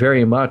think we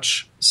very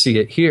much see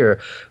it here.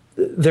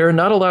 There are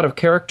not a lot of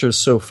characters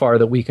so far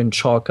that we can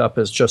chalk up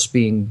as just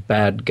being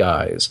bad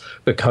guys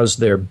because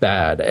they're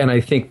bad. And I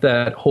think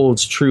that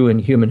holds true in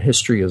human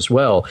history as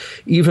well.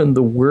 Even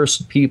the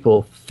worst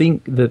people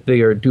think that they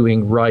are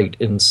doing right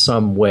in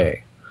some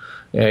way.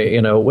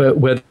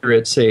 Whether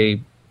it's a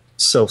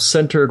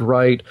self-centered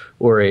right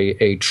or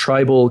a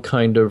tribal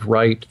kind of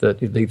right that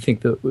they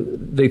think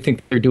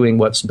they're doing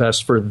what's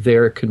best for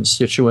their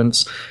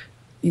constituents,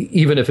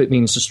 even if it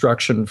means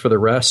destruction for the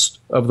rest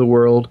of the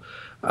world.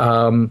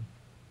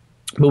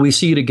 But we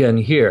see it again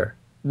here.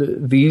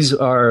 These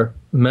are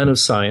men of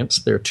science.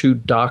 They're two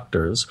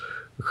doctors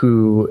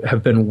who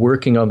have been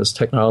working on this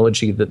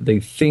technology that they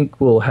think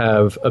will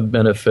have a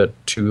benefit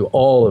to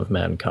all of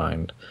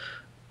mankind,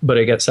 but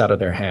it gets out of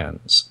their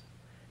hands.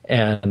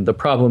 And the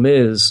problem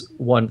is,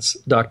 once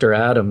Dr.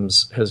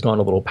 Adams has gone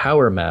a little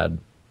power mad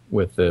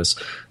with this,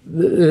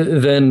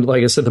 then,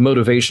 like I said, the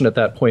motivation at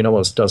that point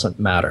almost doesn't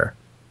matter.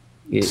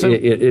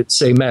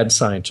 It's a mad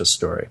scientist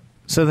story.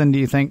 So then do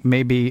you think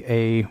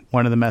maybe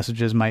one of the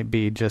messages might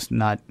be just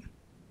not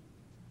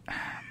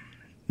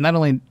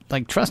only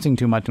like trusting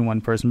too much in one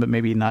person, but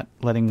maybe not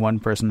letting one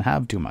person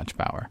have too much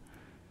power?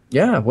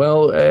 Yeah,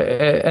 well,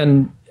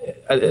 and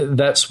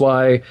that's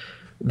why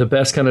the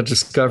best kind of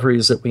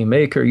discoveries that we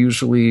make are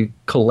usually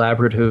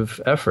collaborative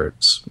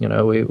efforts.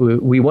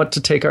 We want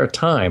to take our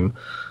time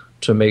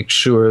to make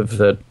sure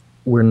that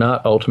we're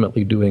not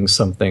ultimately doing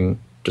something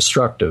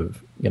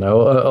destructive.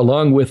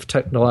 Along with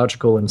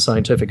technological and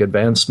scientific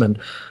advancement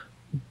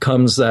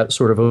comes that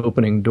sort of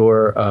opening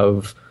door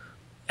of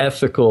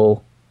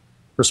ethical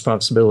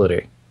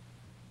responsibility.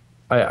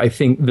 I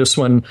think this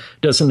one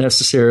doesn't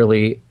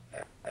necessarily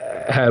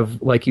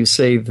have, like you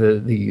say,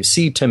 the you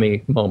see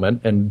Timmy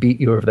moment and beat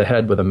you over the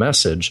head with a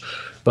message,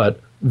 but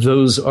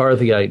those are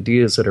the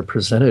ideas that are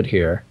presented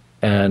here,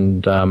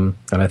 and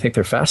I think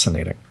they're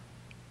fascinating.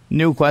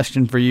 New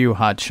question for you,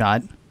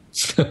 Hotshot.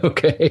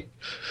 Okay.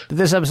 Did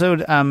this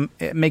episode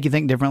make you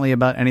think differently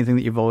about anything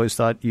that you've always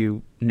thought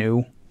you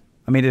knew?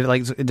 I mean,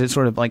 did it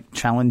sort of like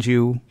challenge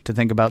you to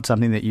think about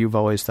something that you've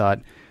always thought,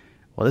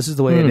 well, this is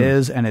the way it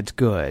is and it's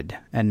good,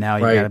 and now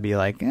you got to be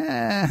like,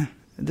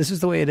 this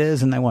is the way it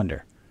is, and I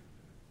wonder.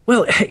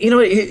 Well,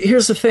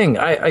 here's the thing.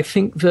 I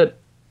think that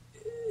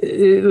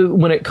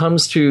when it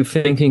comes to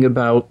thinking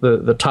about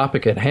the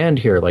topic at hand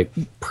here, like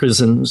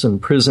prisons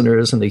and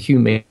prisoners and the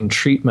humane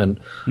treatment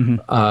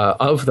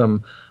of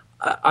them,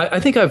 I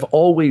think I've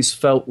always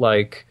felt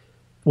like,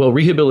 well,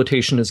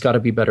 rehabilitation has got to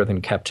be better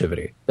than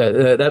captivity.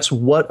 That's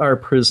what our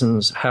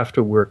prisons have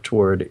to work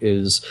toward,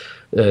 is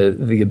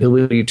the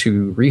ability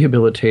to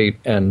rehabilitate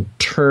and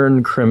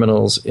turn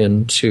criminals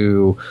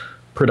into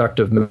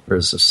productive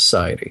members of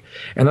society.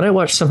 And then I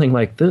watch something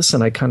like this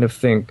and I kind of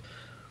think,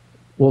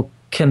 well,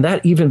 can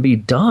that even be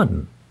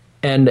done?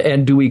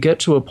 And do we get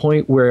to a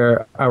point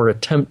where our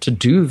attempt to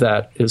do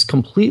that is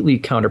completely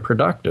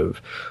counterproductive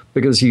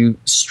because you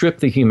strip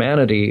the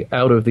humanity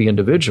out of the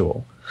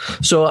individual?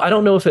 So I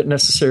don't know if it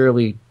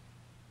necessarily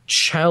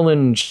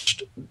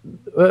challenged.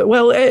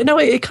 No,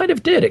 it kind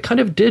of did. It kind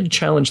of did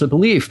challenge the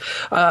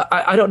belief.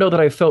 I don't know that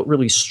I felt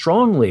really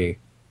strongly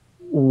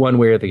one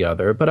way or the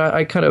other, but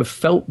I kind of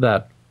felt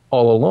that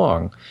all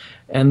along.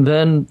 And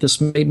then this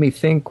made me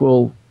think,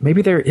 well,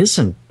 maybe there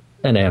isn't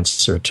an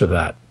answer to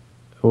that.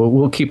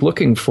 We'll keep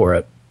looking for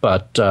it,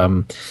 but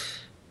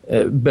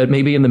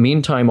maybe in the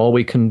meantime, all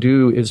we can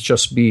do is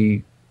just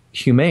be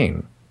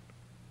humane.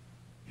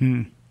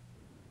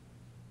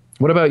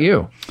 What about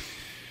you?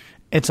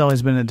 It's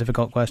always been a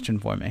difficult question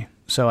for me.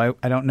 So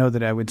I don't know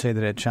that I would say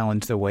that it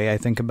challenged the way I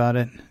think about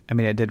it. I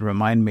mean, it did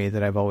remind me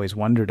that I've always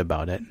wondered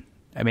about it.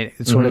 I mean,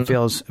 it sort of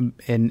feels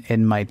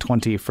in my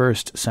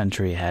 21st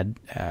century head,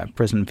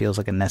 prison feels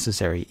like a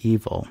necessary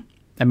evil.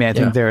 I mean, I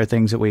think there are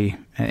things that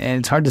and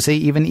it's hard to say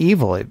even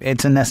evil.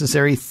 It's a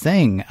necessary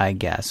thing, I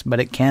guess, but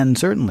it can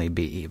certainly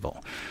be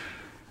evil.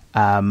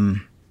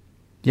 You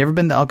ever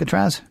been to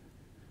Alcatraz?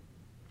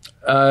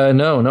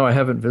 No, I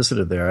haven't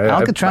visited there.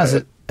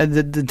 Alcatraz,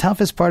 the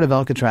toughest part of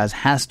Alcatraz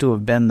has to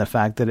have been the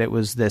fact that it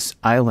was this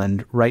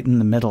island right in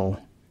the middle.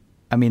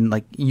 I mean,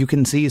 like, you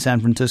can see San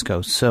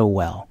Francisco so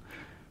well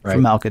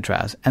from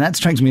Alcatraz, and that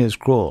strikes me as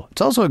cruel.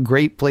 It's also a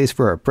great place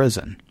for a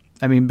prison.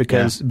 I mean,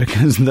 because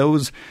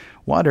those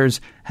waters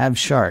have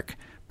shark,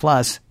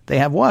 plus they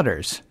have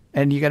waters,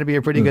 and you got to be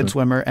a pretty good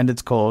swimmer, and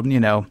it's cold,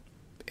 and,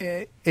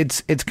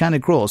 it's kind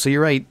of cruel. So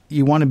you're right,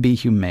 you want to be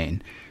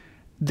humane.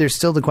 There's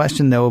still the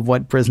question, though, of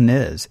what prison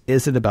is.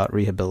 Is it about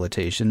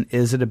rehabilitation?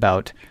 Is it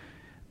about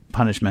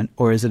punishment?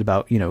 Or is it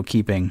about,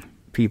 keeping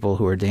people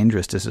who are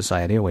dangerous to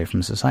society away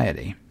from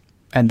society?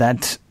 And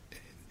that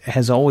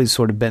has always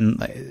sort of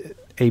been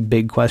a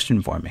big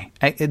question for me.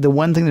 The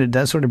one thing that it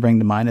does sort of bring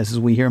to mind is, as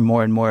we hear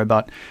more and more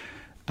about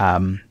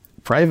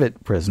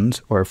private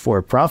prisons or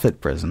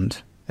for-profit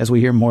prisons, as we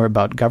hear more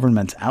about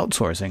governments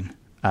outsourcing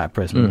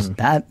prisons.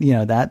 That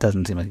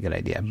doesn't seem like a good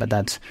idea, but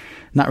that's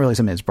not really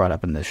something that's brought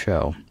up in this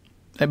show.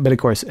 But of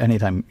course,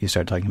 anytime you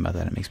start talking about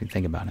that, it makes me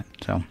think about it.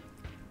 So,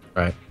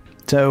 right.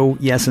 So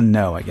yes and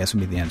no, I guess, would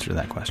be the answer to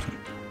that question.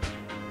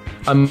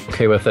 I'm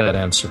okay with that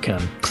answer,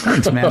 Ken.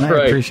 Thanks, man.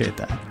 I appreciate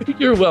that.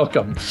 You're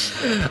welcome.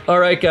 All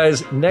right,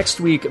 guys. Next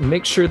week,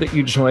 make sure that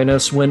you join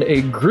us when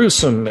a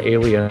gruesome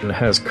alien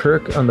has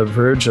Kirk on the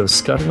verge of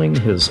scuttling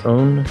his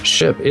own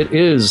ship. It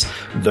is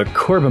the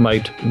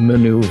Corbomite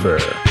Maneuver.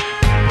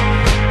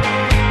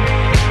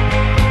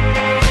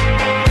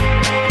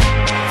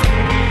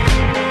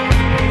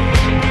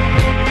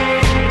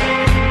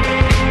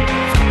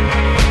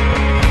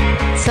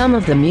 Some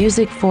of the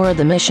music for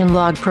the mission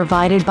log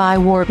provided by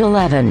Warp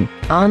 11,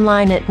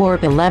 online at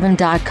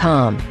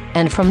warp11.com,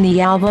 and from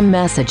the album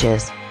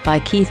Messages by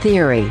Key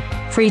Theory,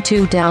 free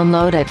to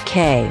download at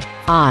kitheory.com.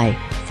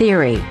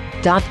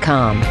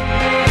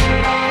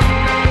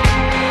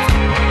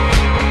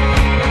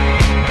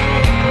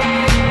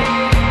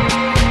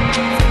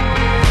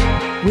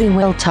 We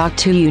will talk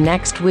to you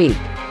next week,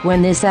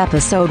 when this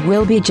episode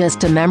will be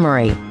just a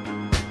memory.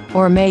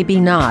 Or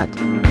maybe not.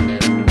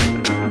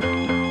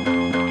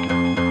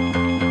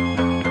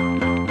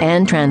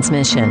 End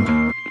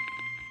transmission.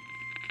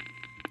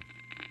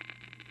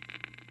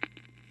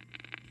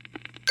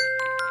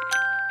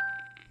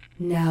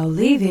 Now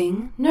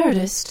leaving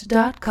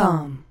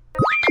Nerdist.com.